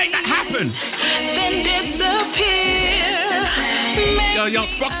can we make that happen? Then disappear. Yo,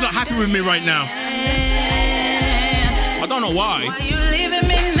 Spock's not happy with me right now. I don't know why. Why you leaving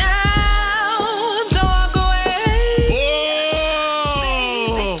me now? Don't walk away.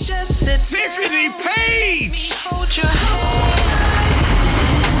 Oh, Tiffany Page. Hold your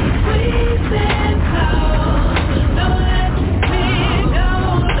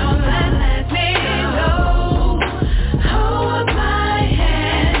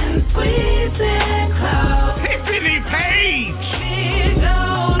Tiffany Page.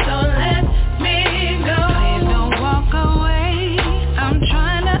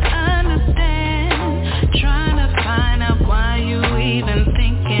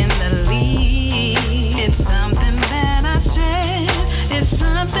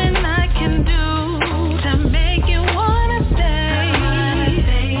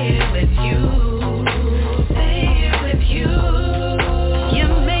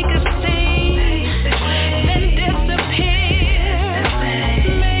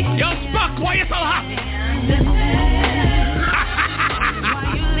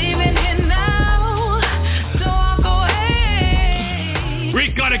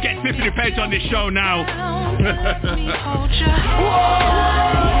 to the page on this show now.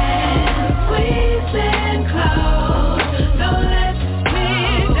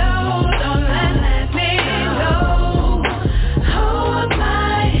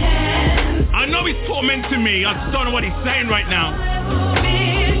 I know he's tormenting me. I just don't know what he's saying right now.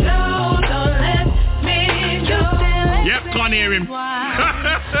 Yep, can't hear him.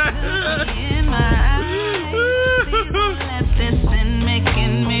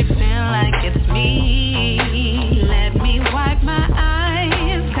 Making me feel like it's me. Let me wipe my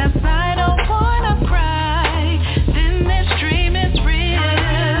eyes, 'cause I don't wanna cry. Then this dream is real. I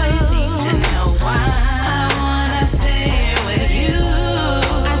need to know why I wanna stay here with you.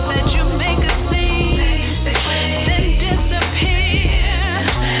 I said you make a scene, then disappear.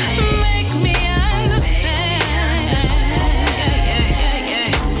 Make me understand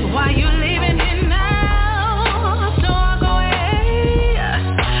why you leaving me now.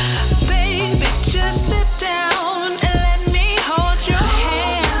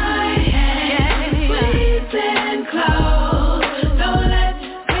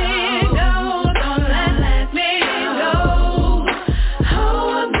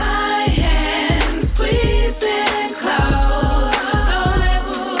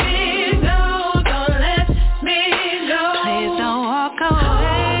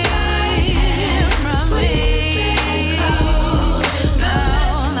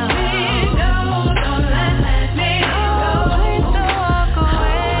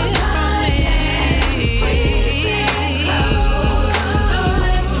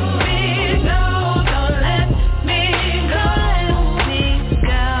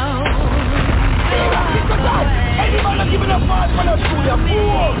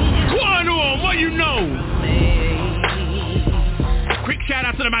 What you know? Quick shout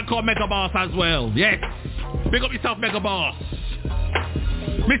out to the man called Mega Boss as well. Yes. Big up yourself, Mega Boss.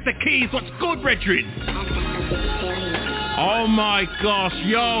 Mr. Keys, what's good, brethren? Oh my gosh,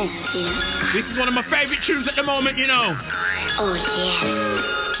 yo. This is one of my favorite tunes at the moment, you know. Oh yeah.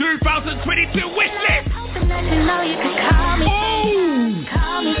 2022 wishlist.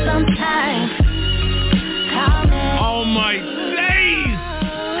 Call me sometime. Call me. Oh my days.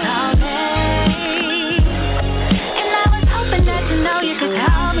 Call me. And I was hoping that you know you could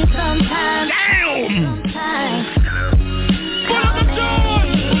call me sometime. Damn. Sometime. Put on the door.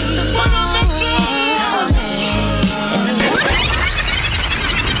 Put on the door.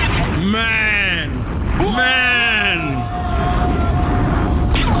 Man.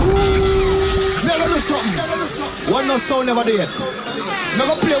 Never do something. One no sound never did.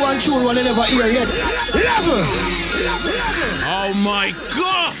 Never play one tune one they never hear yet. Level. Oh my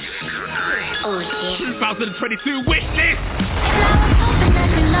gosh. Oh yeah. 2022 wishlist.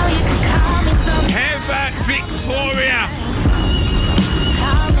 Heather Victoria.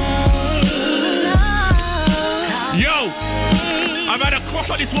 Yo, I've had a crush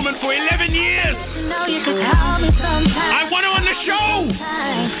on this woman for 11 years. I want her on the show.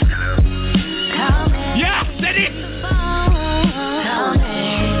 Yeah, said it.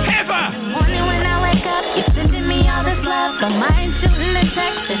 Heather. Morning when I wake up, you're sending me all this love. Don't mind shooting a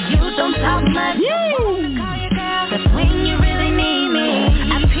text, 'cause you don't talk much. I call you girl, 'cause when you really need me,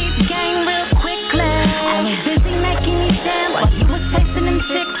 I peep game real quickly. I was busy making you stand while you was texting them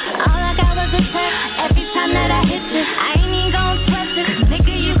chicks. All I got was a text. Every time that I hit you, I ain't even gonna press it.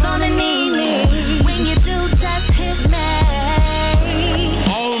 Nigga, you gonna need me. When you do, just hit me.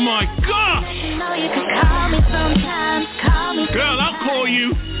 Oh my gosh. You know you can call me sometimes. Call me. Girl, I'll call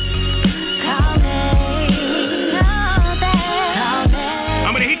you. Call me.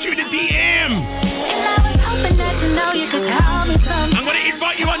 I'm gonna hit you in the DM. And I was hoping that you know you could call me sometimes. I'm gonna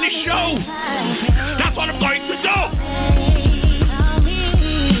invite you on this show. That's what I'm going to do.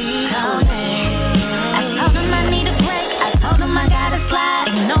 I told him I need a break. I told him I gotta slide.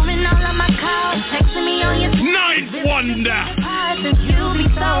 Ignoring all of my calls and texting me on your Ninth wonder. You be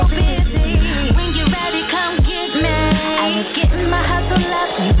so busy. When you're ready, come get me. I was getting my hustle up.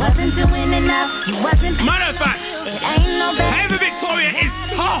 You wasn't doing enough. You wasn't. Matter of fact, it ain't no better. Heather Victoria is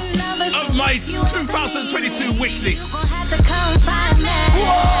half of my 2022 wishlist. You gon' have to come find me. And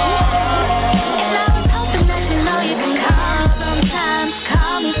I was hoping that you know you can call sometimes.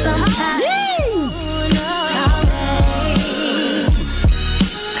 Call me sometimes.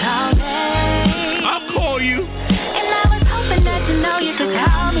 I'll call you. And I was hoping that you know you could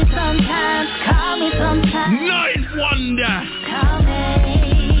call me sometimes. Call me sometimes. Ninth wonder. Call me.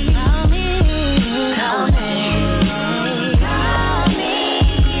 Call me. Call me. Call me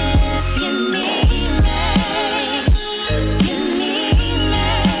if you need me. You need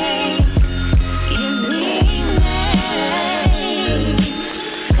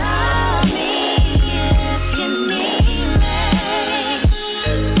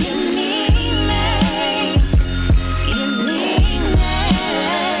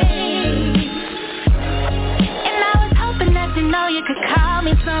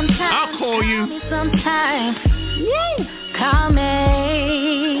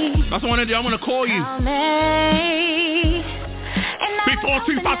That's what I want to do. I want to call you. Before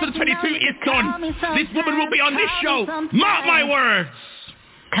 2022 is done, this woman will be on this show. Mark my words.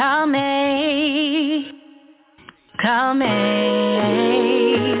 Call me. Call me.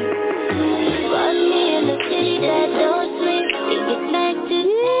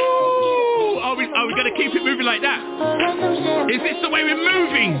 Are we going to keep it moving like that? Is this the way we're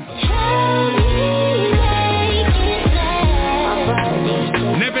moving?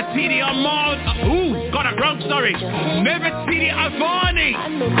 Never Tidi Ahmad. Ooh, got it wrong, sorry. Never Tidi Avani.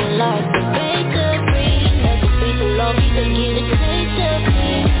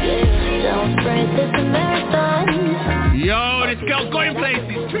 Yo, this girl's going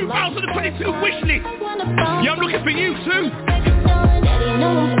places. 2022 wish list. Yo, I'm looking for you too.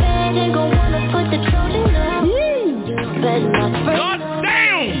 God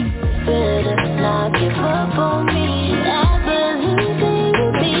damn! Better not give up on me. I believe they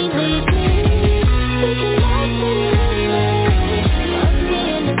will believe me. Must be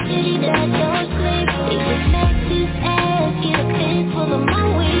in the city that don't sleep. They just knock this ass, get a pin full of my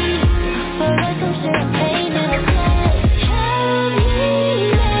weed. But like some champagne in a glass. Help me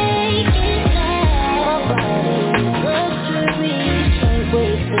make it last. My body is luxury. Can't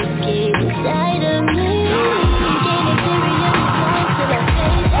wait to get inside of me.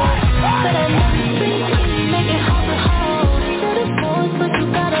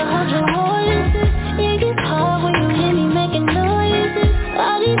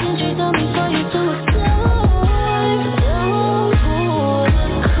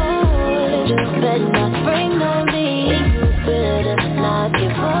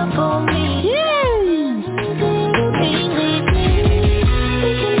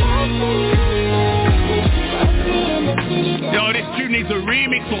 Needs a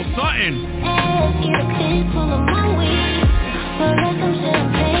remix or something.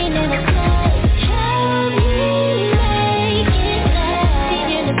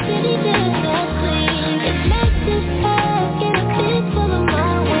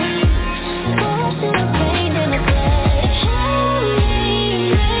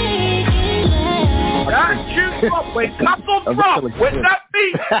 Wait, couple drop. Where's that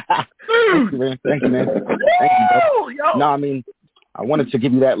beat? Thank you, man. Thank you, man. Thank you, bro. No, I mean, I wanted to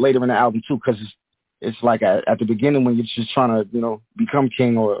give you that later in the album too, because it's like at the beginning when you're just trying to, you know, become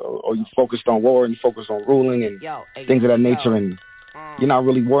king, or you focused on war and you focused on ruling and things of that nature, and you're not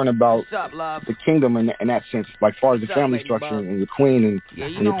really worrying about the kingdom in that sense, like far as the family structure and your queen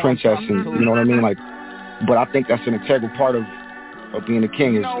and your princess, and you know what I mean, like. But I think that's an integral part of being a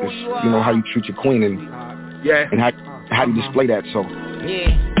king is you know how you treat your queen and how you display that. So.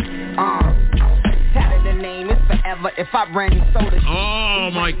 The name is forever if I bring soda. Oh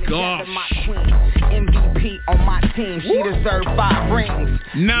my gosh. MVP on my team, she deserves 5 rings.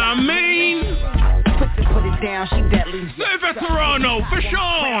 Nah, mean. Put it down, she deadly. Silver Toronto for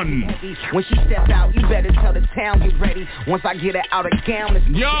Sean. When she step out, you better tell the town get ready. Once I get her out of gown,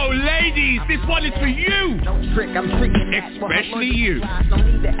 yo, ladies, this one is for you. No trick, I'm tricking. Especially you. No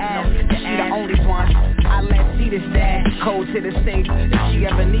need to ask, she the only one. I let see this dad, cold to the safe. If she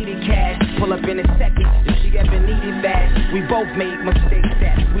ever needed cash, pull up in a second. If she ever needed fast, we both made mistakes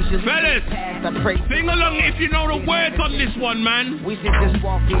that we should. Fellas, sing along if you know the words on this one, man. We should just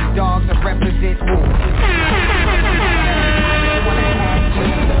walk these dogs and represent wolves.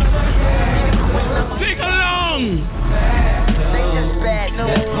 Sing along. They just bad news.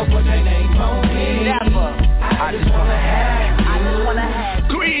 Never. I just wanna have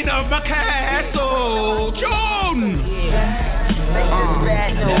Queen of my castle, Joan. They just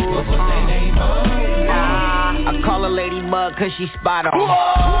bad news. I call her Ladybug cause she spot on.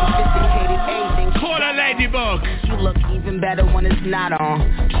 Sophisticated aging. Call her Ladybug. She look even better when it's not on.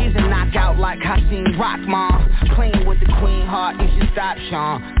 She's a knockout like Hakeem Rock, mom. Playing with the queen heart, you should stop,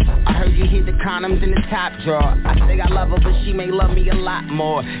 Sean. I heard you hid the condoms in the top drawer. I say I love her, but she may love me a lot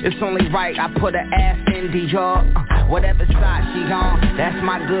more. It's only right I put her ass in Dior. Whatever side she on, that's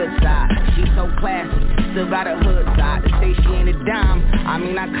my good side. She's so classy, still got a hood side. To say she ain't a dime, I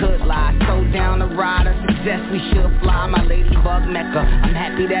mean I could lie. So down the ride, I suggest we should fly. My ladybug mecca, I'm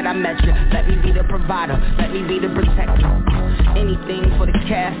happy that I met you. Let me be the provider, let me be the protector. Anything for the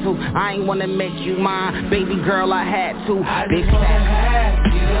castle, I ain't wanna make you mine. Baby girl, I had to. Big fat.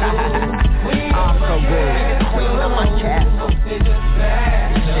 I'm so good. Queen of my castle. Shit is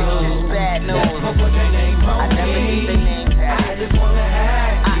bad news. I never need the name tag. I just wanna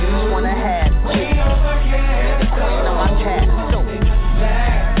have queen of my castle.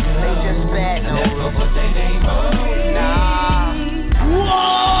 They just bad news. Nah.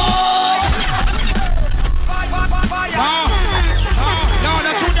 What? No,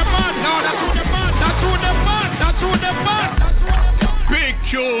 that's what the man.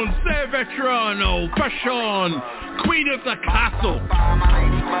 Veterano, Fashion, Queen of the Castle.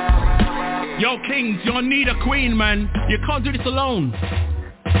 Yo, Kings, you need a queen, man. You can't do this alone.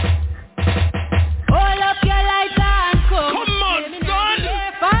 Hold up your lights and come. Come on, son.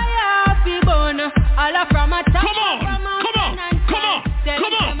 Fire be burn. All up from a top. Come on, come on, come on,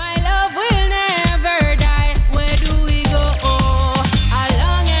 come on. My love will never die. Where do we go? Oh,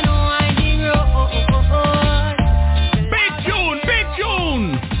 along and winding road. Big tune, big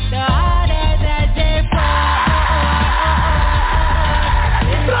tune. The harder that they fall.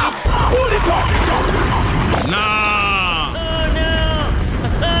 Nah. Oh no.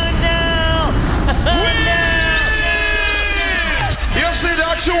 Oh no. You see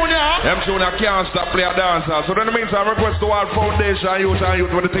that tune, yeah? Them tune can't stop play a dancer. So in the meantime, request to all foundation youth and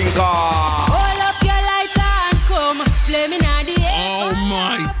youth with the thing called. Hold up your lights and come. Flaming at the air. Oh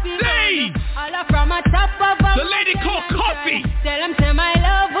my days. All up from a top of a The lady called Coffee. Tell them say my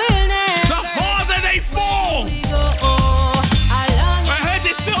love will never. The farther they fall. I heard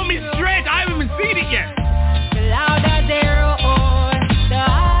they film me straight. I haven't even seen it yet. The louder they roll, the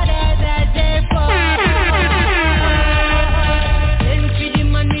harder that they fall. Then feed the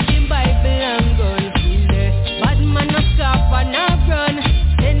man with the Bible and gun. Bad man no stop and no run.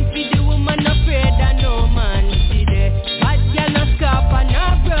 Then feed the woman no pray that no man see there. Bad girl no stop and no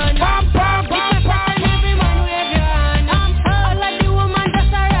run. Pam pam pam pam. Every man wave your hand. All of the woman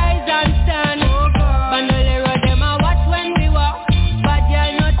just arise and stand. Bandolero them a watch when we walk. Bad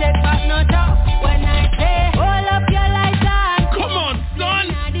girl no take back no talk. When I say hold up your lights and come on,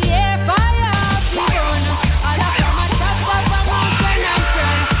 son. the air fire up the gun. All up from a top of a mountain and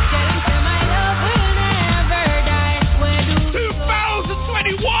turn. Tell them say my love will never die. Where do we go?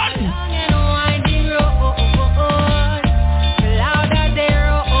 2021. Long and winding road. The louder they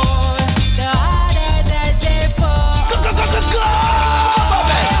roll, the harder that they fall.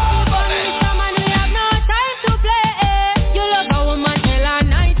 Man, we have no time to play. You love a woman till a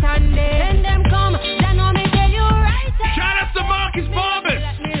night and day. When them come, then know me tell you right. Shout out to Marcus Barbers.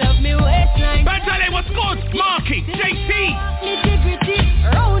 Me love me waistline. Bantale, what's good? Marky, JT. Nitty-gritty,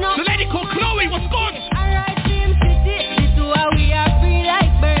 round up. The lady called Chloe, what's good? Alright, Team City. This is how we are free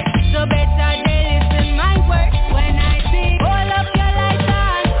like birds. So better they listen my word. When I say hold up your lights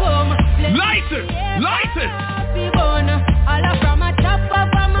and come. Lighters, lighters. Happy born. All up from a top of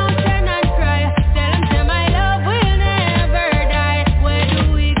a mountain and cry. Tell them say my love will never die. Where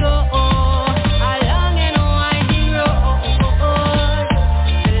do we go? Along and winding road.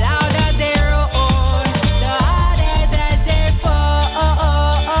 The louder they roll, the harder that they fall.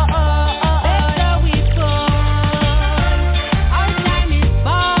 Better we fall. Our time is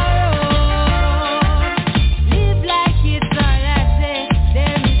borrowed. Live like it's all I say.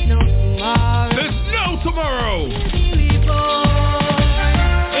 There is no tomorrow. There's no tomorrow. We born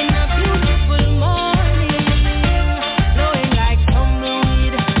in a beautiful morning, blowing like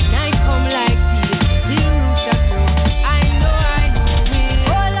tumbleweed. Night come like tea, the rooster crow. I know we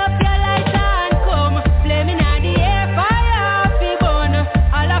hold up your lights and come. Flaming at the air, fire up the burn.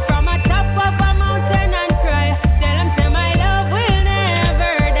 All up from a top of a mountain and cry. Tell them say my love will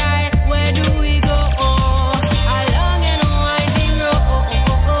never die. Where do we go? Along and winding road.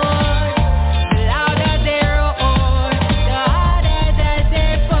 The louder they roll, the harder that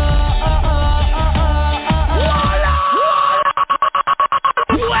they fall.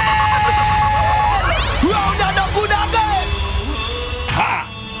 Ha!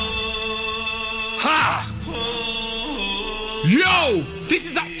 Ha! Yo! This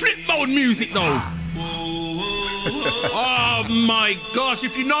is that flip mode music though. Oh my gosh,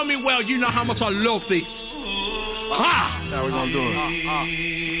 if you know me well, you know how much I love this. Ha! How we gonna do it?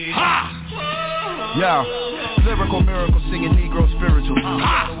 Ha! Yeah, lyrical miracle singing Negro spiritual.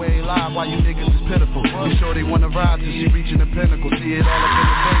 The way live while you niggas is pitiful. You sure they wanna ride till she reaching the pinnacle. See it all up in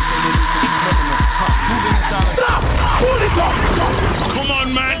the face, so they need to be criminal. Moving inside of Come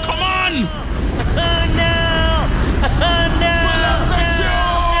on, man, come on! Oh no! Oh no!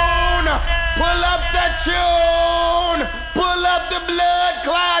 Pull up the tune! Pull up the blood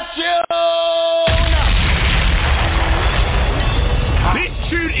clot tune! This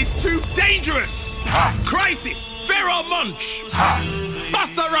tune is too dangerous! Crisis! Pharaoh Munch!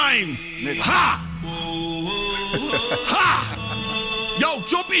 Busta Rhymes! Ha! Ha! Yo,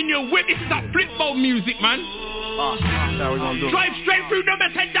 jump in your whip. This is that flip mode music, man. How we gonna do it? Drive straight through number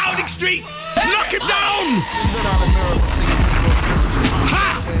 10 Downing Street. Knock him down.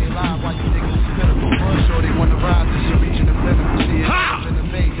 Ha!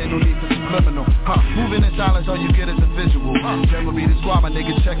 ain't no need for subliminal. Moving in silence, all you get is a visual. Never be the squad, my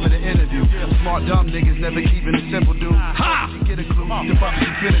niggas check for the interview. Smart dumb niggas never keeping it simple, dude. You get a clue, the fuck you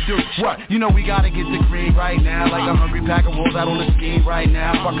finna do? What? You know we gotta get the green right now, like a hungry pack of wolves out on the scheme right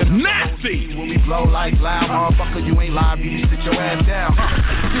now. Fucking nasty when we blow like loud, motherfucker. You ain't live, you sit your ass down.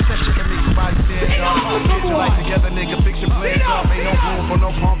 This that shit that makes somebody stand up. Get your life together, nigga. Fix your plans up. Ain't no room for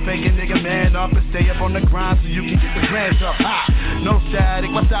no pump faking, nigga. Man up and stay up on the grind so you can get the plans up. No static,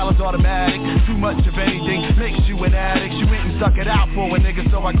 my style is automatic. Too much of anything makes you an addict. You went and stuck it out for a nigga,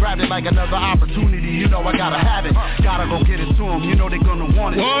 so I grabbed it like another opportunity. You know I gotta have it. Gotta go get it to them. You know they gonna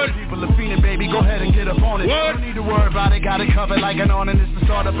want it. What? People are fiending, baby. Go ahead and get up on it. What? Don't need to worry about it. Got it covered like an on, and it's the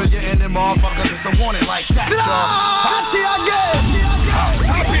start up of your ending, motherfucker. Just don't want it like that,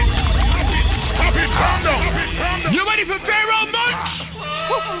 You ready for Pharaoh Munch?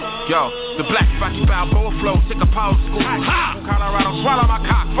 Yo, the black Rocky Balboa flow, sick of power school. Colorado, swallow my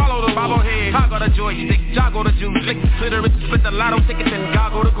cock, follow the bobblehead. Toggle the joystick, joggle the juice, lick the clitoris, split the lotto tickets and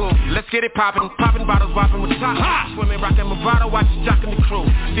goggle the goose. Let's get it poppin', poppin' bottles, whoppin' with top. Swimming, rockin' bravado, watch jockin' the crew.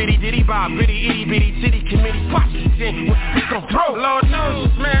 City diddy bob, gritty, itty bitty, city committee, watch it, then we gon' throw. Lord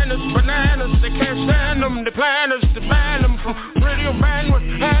knows, man, it's bananas, they can't stand them. The planners, to ban them from radio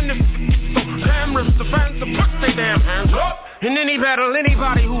bandwidth, and the cameras, the fans, to put their damn hands up. In any battle,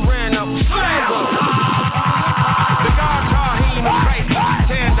 anybody who ran up, slam them. The God, RAHEEM, and Christ,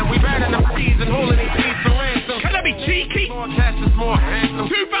 tandem. We ran in the seas and holding these seas for ransom. Can I be cheeky? More cash is more handsome.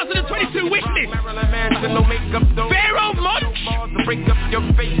 2022 wish list. Marilyn Manson, no makeup, though. Pharaoh Munch. To break up your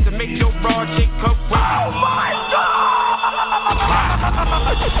face, to make your broad shake up. Oh my God!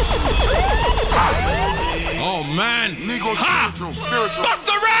 Oh man. Legal, spiritual. Fuck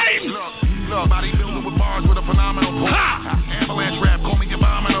the rhymes! Bodybuilder with bars with a phenomenal pull. Avalanche rap, call me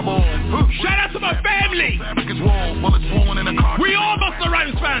abominable. Shout out to my family. Fabric is wool, bullets swollen in a car. We all must the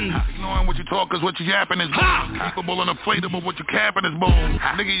rhymes fans. Ignoring what you talk cause what you yapping is bull. Capable and inflatable, what you capping is bull.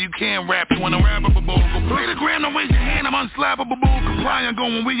 Nigga, you can't rap, you wanna rappable bull. Go play the gram, don't raise your hand, I'm unslappable bull. Compliant,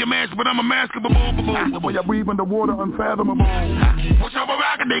 going with your mask, but I'm a maskable bull. The way I breathe underwater, unfathomable. Push over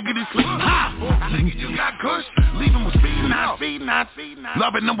rock and they get it sleep. Nigga, you got kush, leave him with speed, not speed, not speed.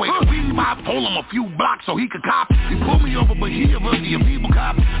 Loving the way the weed bop. Pull him a few blocks so he could cop. He pulled me over, but he a rookie, a feeble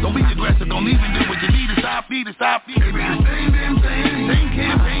cop. Don't be aggressive, don't even do what you need to stop, need to stop. It be the same damn thing, same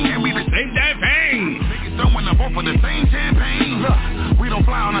campaign, and we the same damn thing. Niggas throwing up both for the same champagne. Look, we don't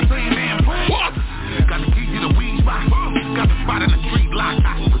fly on the same damn plane. What? Got the key to the weed spot. Got the spot in the street block.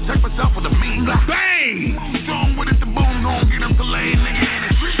 Protect myself with a mean block. Bang! Strong with it, the boom, gon' get him to lay, nigga, in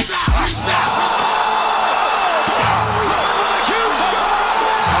the street style.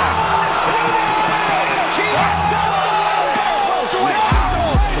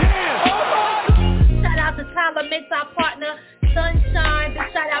 Mix our partner, Sunshine,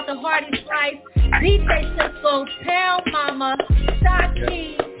 big shout out to Hardy Price, DJ Cisco, Pound Mama, Stock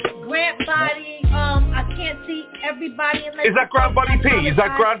Key, Grant Body, I can't see everybody in Is that Grant Body P? Is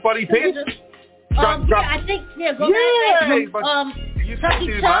that Grant Body P? Yeah, I think, yeah, go back.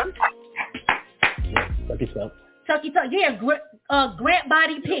 Tucky Chuck. Tucky Chuck, yeah, Grant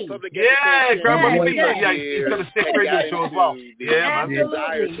Body P. Yeah, Grant Body P. Yeah, he's got a sick radio show as well. Yeah, man.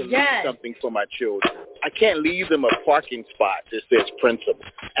 Desire to leave something for my children. I can't leave them a parking spot that says principal.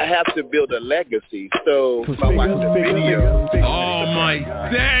 I have to build a legacy. So if I watch the video. Oh my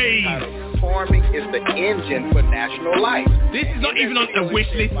days! Farming is the engine for national life. This is not even on the wish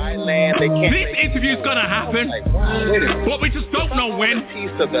list. This interview's gonna happen, but we just don't know when.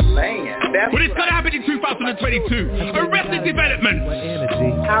 Piece of the land. But it's gonna happen in 2022. Arrested Development.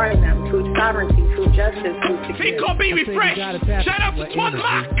 Empowering them through sovereignty, through justice, through security. Think or be refreshed. Shout out to Trois,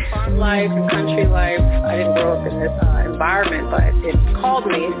 MACK. Farm life and country life. I didn't grow up in this environment, but it called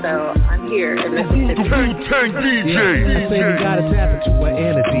me, so I'm here. And this is Turn DJ. I say we gotta tap into our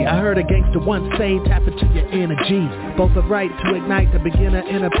energy. I heard a gangster once say tap into your energy. Both are right to ignite the beginner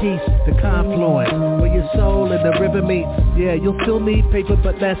inner peace. The confluence where your soul and the river meet. Yeah, you'll still need paper,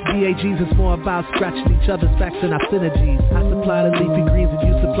 but less DAGs. It's more about scratching each other's backs and our synergies. I supply the leafy greens and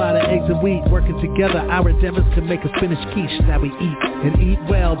you supply the eggs and wheat. Working together, our endeavors can make a Spanish quiche that we eat and eat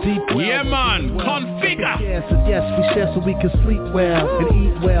well, deep well. Yeah, man, configure. Yes, and yes, we share so we can sleep well and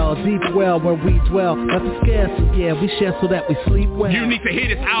eat well, deep well where we dwell. Nothing scarce, so yeah, we share so that we sleep well. You need to hear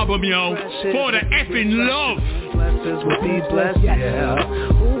this album, yo, for the effing love. Blessings will be blessed,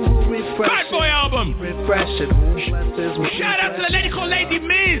 yeah. Ooh, Bad Boy album. Refreshing. Shout out to the lady called Lady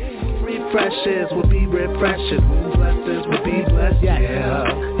Miz. Refreshes will be refreshing. Blessings will be blessed,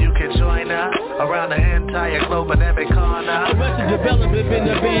 yeah. You can join us around the end entire globe and every corner. Arrested development been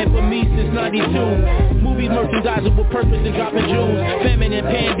the band for me since 92. Movies merchandising with purpose and dropping jewels. Famine and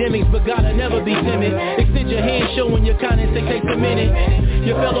pandemics, but gotta never be timid. Extend your hand showing your kindness, it takes a minute.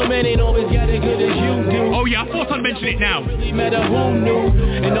 Your fellow man ain't always got as good as you do. Oh yeah, I thought I'd mention it now. Really matter who knew.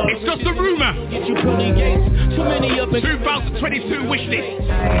 It's just a rumor. Get you pearly gates. Too many up in 2022 wish list.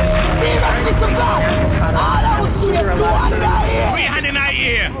 We're handing out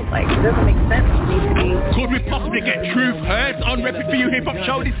here. Like, it doesn't make sense to me to be. Could we possibly get Truth heard on RePPiN4U Hip Hop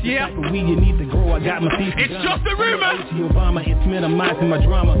Show this year? You need to grow, I got my feet. It's just a rumor. Obama, it's minimizing my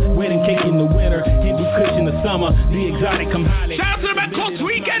drama. Wedding cake in the winter, Hindu Kush in the summer. The exotic come highly. Shout out to the man called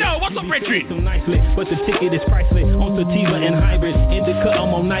Tweegedo. What's up, Richard? Nicely, but the ticket is priceless. On sativa and hybrid. Indica,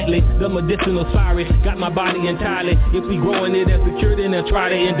 I'm on nightly. The medicinal sorry. Got my body entirely. If we growing it as secured, then they'll try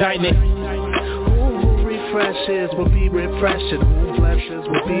to indict me. Refreshes will be refreshing. Who blesses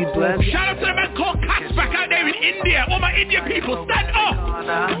will be blessed. Shout out to the man called KASS back out there in India. All my Indian people, stand up.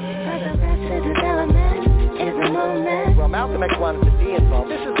 Well, Malcolm X wanted to be involved.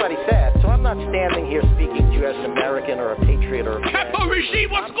 This is what he said. So I'm not standing here speaking to you as an American or a patriot or a Capo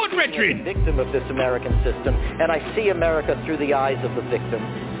regime, what's good, Redrin? Victim of this American system, and I see America through the eyes of the victim.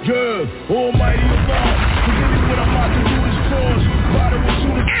 Yeah, almighty Allah, forgive me what I'm about to do this cause.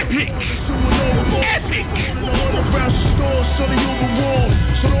 Epic! Epic! Around the stores, so the Uber wall.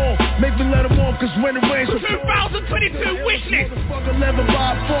 So don't make me let them off, cause when it rains, 2022 wish list.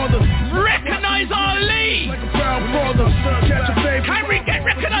 Recognize Ali. Like a proud father. Catch a baby. Can we get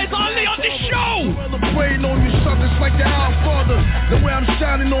Recognize Ali on this show? Praying on you suckers like the Our Father. The way I'm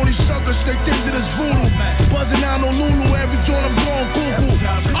shining on these suckers, they think that it's voodoo. Buzzing out on Lulu, every joint I'm going cuckoo.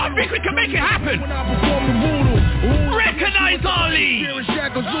 I think we can make it happen. When I perform the voodoo. Recognize Ali. Here is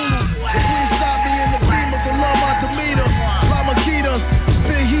Shaka Zulu. Please stop me in the beam of the love out the meter. Lama Kita,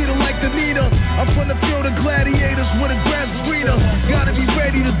 spin heater like the Nita. I'm from the field of gladiators with a grass greener. Gotta be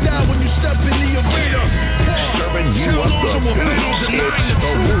ready to die when you step in the arena. Serving you up the best. It's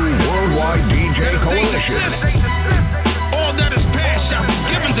the Worldwide DJ Coalition. All that is past shall be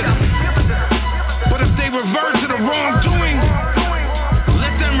given to them. But if they revert to the wrongdoing,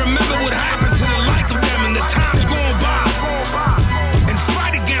 let them remember what happened to the like of them in the times gone by. And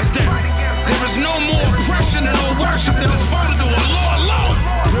fight against them. There is no more oppression and no worship that is further to Allah alone.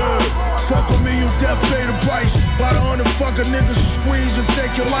 Fuck with me, you death pay the price. By the 100 fucking niggas who squeeze and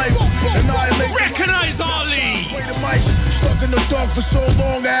take your life. Annihilate. Recognize Ali. Wait a mic. Stuck in the dark for so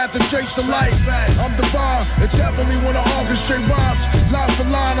long, I have to chase the light. I'm divine. It's heavenly when I orchestrate rhymes. Line for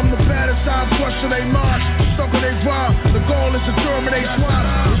line, I'm the baddest. I'm crushing they minds. Stuck in they rhyme. The goal is to terminate swine.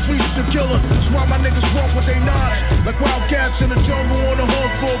 The streets the killer. That's why my niggas walk with they knives. Like wildcats in the jungle on the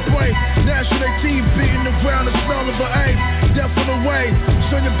hunt for a prey. Gnashing their teeth, beating the ground, the smell of an aim. Death on the way.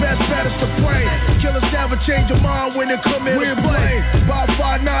 So your best bet is to pray. Killers never change your mind when they come in and play. About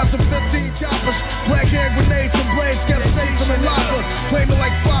 5 9s and 15 choppers. Black hand grenades and blades kept safe in the locker. Claiming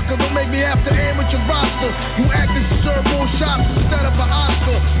like Flocka, don't make me have to aim with your roster. You acting to serve more shots instead of an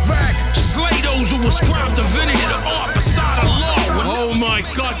Oscar. Rack. Slay those who ascribe divinity to art beside the law. Oh my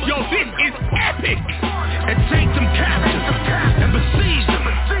God, yo, this is epic. And take them captive and besiege them.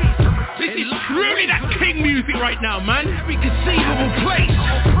 This is truly that king music right now, man. Every conceivable place.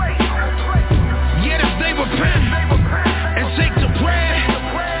 Yet if they repent and take to prayer,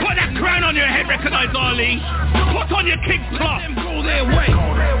 put that crown on your head, recognize Ali. Put on your king's cloth. Let them go their way.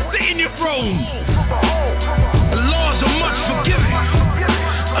 Sit in your throne. The laws are much forgiving.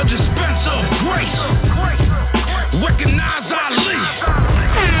 A dispenser of grace. Recognize Ali.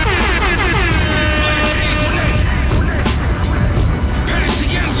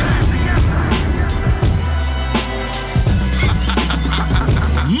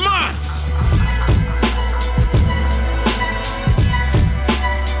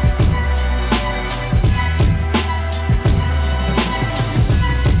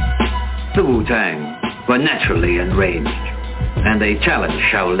 The Wu-Tang were naturally enraged, and they challenged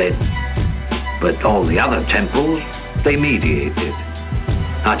Shaolin. But all the other temples, they mediated.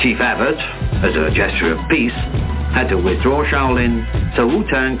 Our chief abbot, as a gesture of peace, had to withdraw Shaolin, so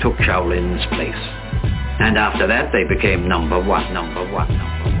Wu-Tang took Shaolin's place. And after that, they became number one.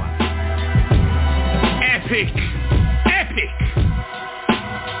 Epic! Epic!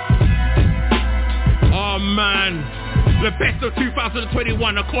 Oh man! The best of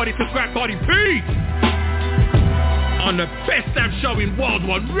 2021 according to Grant Body P! On the best damn show in World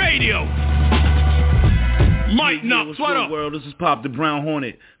One Radio! Mike Knox, what up? World? This is Pop the Brown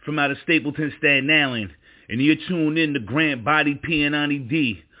Hornet from out of Stapleton, Staten Island. And you're tuned in to Grant Body P and Ani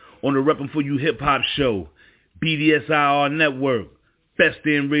D on the RePPiN4U Hip Hop Show, BDSIR Network. best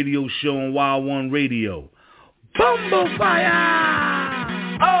damn radio show on Wild One Radio. Bumble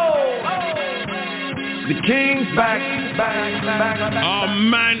Fire! Oh! The king's back. Oh,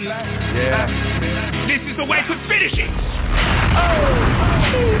 man. Yeah. This is the way to finish it.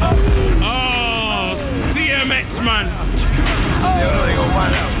 Oh, DMX, man. They gonna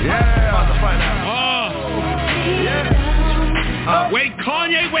find out. Yeah. About to find out. When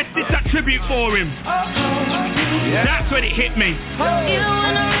Kanye West did that tribute for him, that's when it hit me.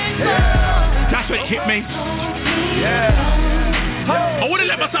 That's when it hit me. I wouldn't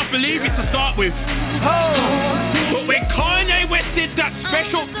let myself believe it to start with. But when Kanye West did that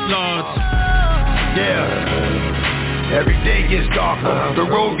special, Lord. Yeah. Every day gets darker, the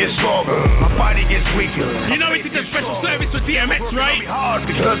road gets stronger, my body gets weaker. You know he did a special service for DMX, right? Hard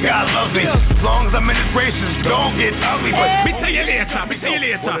because God loves me. As long as I'm in His graces, don't get ugly. But me tell you later.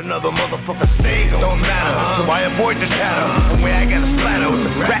 What another motherfucker says don't matter. So I avoid the chatter. And where I got a splatter with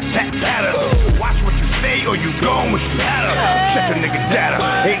the rat tat tatter. Watch what you say or you gone with you hatter. Check a nigga data.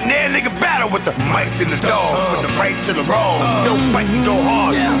 Ain't near nigga battle with the mics and the dog. With the right to the wrong. Don't fight and go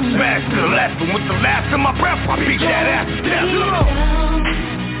hard. Smash to the left, and with the last of my breath, I beat that ass.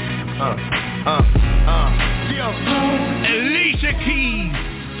 Alicia Keys.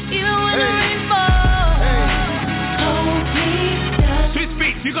 Swiss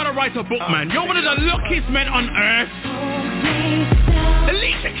Beats, you gotta write a book, man. You're one of the luckiest men on earth.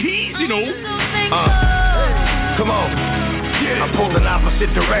 Alicia Keys, you know. Come on. I'm pulled in opposite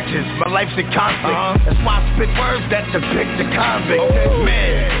directions, my life's in conflict. That's why I spit words that depict the convict.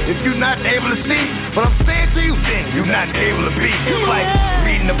 Man, if you're not able to see what I'm saying to you, then you're not able to be. It's like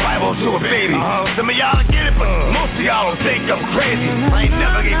reading the Bible to a baby. Some of y'all get it, but most of y'all don't think I'm crazy. I ain't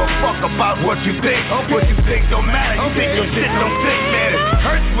never gave a fuck about what you think. What you think don't matter, you think your shit don't think, man. It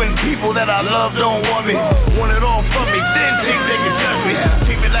hurts when people that I love don't want me. Want it all from me, then think they can judge me.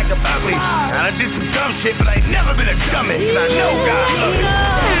 Treat me like I'm ugly. And I did some dumb shit, but I ain't never been a dummy. And I know God loves me.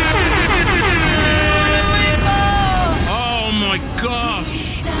 Oh my gosh.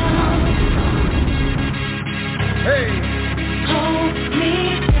 Hey.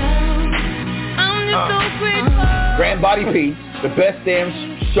 Grand Body P, the best damn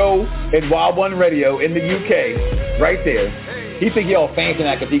show in Wild One Radio in the UK, right there. He think he all fancy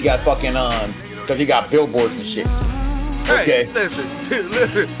now because he got fucking because he got billboards and shit. Okay. Hey,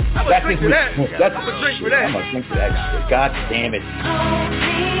 listen. I'm a drink for that. I'm a drink for that shit. God damn it.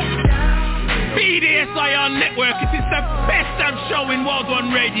 BDSIR Network, it is the best damn show in World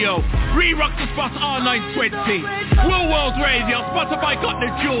One Radio. Re-Rock the Spot R920. World Radio, sponsored by Got the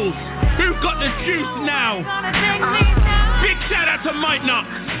Jewels. Who got the juice now? Big shout out to Mike Knox,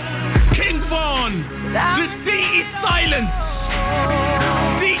 King Vaughn, The Sea is Silent,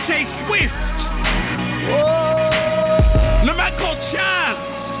 DJ Swift, the man called Chaz,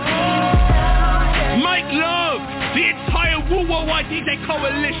 Mike Love, the entire Worldwide DJ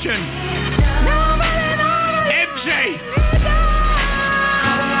Coalition, MJ,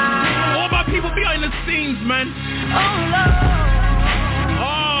 all my people behind the scenes, man.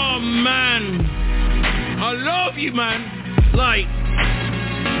 Oh man, I love you, man. Like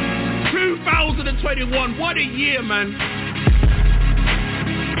 2021, what a year, man.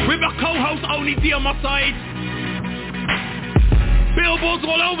 With my co-host Only D on my side, billboards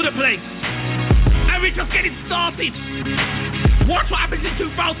all over the place, and we're just getting started. Watch what happens in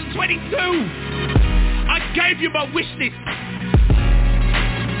 2022. I gave you my wish list.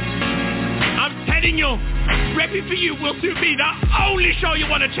 I'm telling you, RePPiN4U will soon be the only show you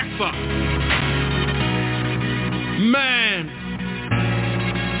want to check for. Man,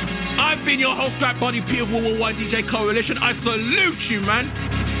 I've been your host, Rap Body P of Worldwide DJ Coalition. I salute you, man.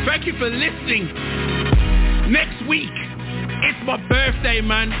 Thank you for listening. Next week, it's my birthday,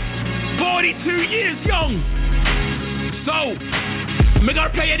 man. 42 years young. So, I'm gonna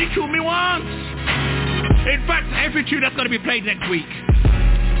play any tune me want. In fact, every tune that's gonna be played next week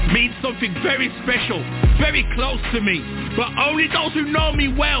means something very special, very close to me. But only those who know me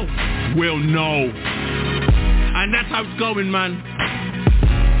well will know. And that's how it's going, man.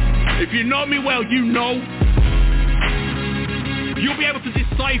 If you know me well, you know. You'll be able to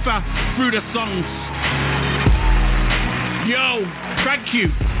decipher through the songs. Yo, thank you.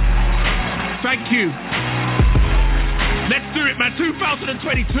 Thank you. Let's do it, man.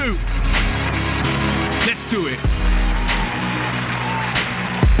 2022. Let's do it.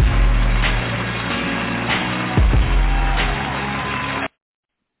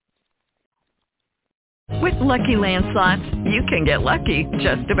 With Lucky Land Slots, you can get lucky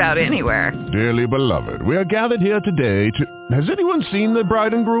just about anywhere. Dearly beloved, we are gathered here today to... Has anyone seen the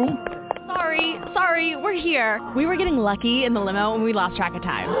bride and groom? sorry, we're here. We were getting lucky in the limo and we lost track of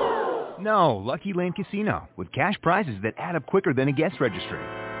time. No, Lucky Land Casino, with cash prizes that add up quicker than a guest registry.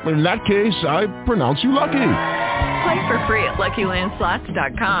 In that case, I pronounce you lucky. Play for free at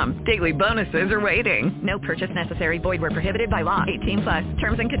LuckyLandSlots.com. Daily bonuses are waiting. No purchase necessary. Void where prohibited by law. 18+.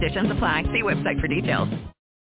 Terms and conditions apply. See website for details.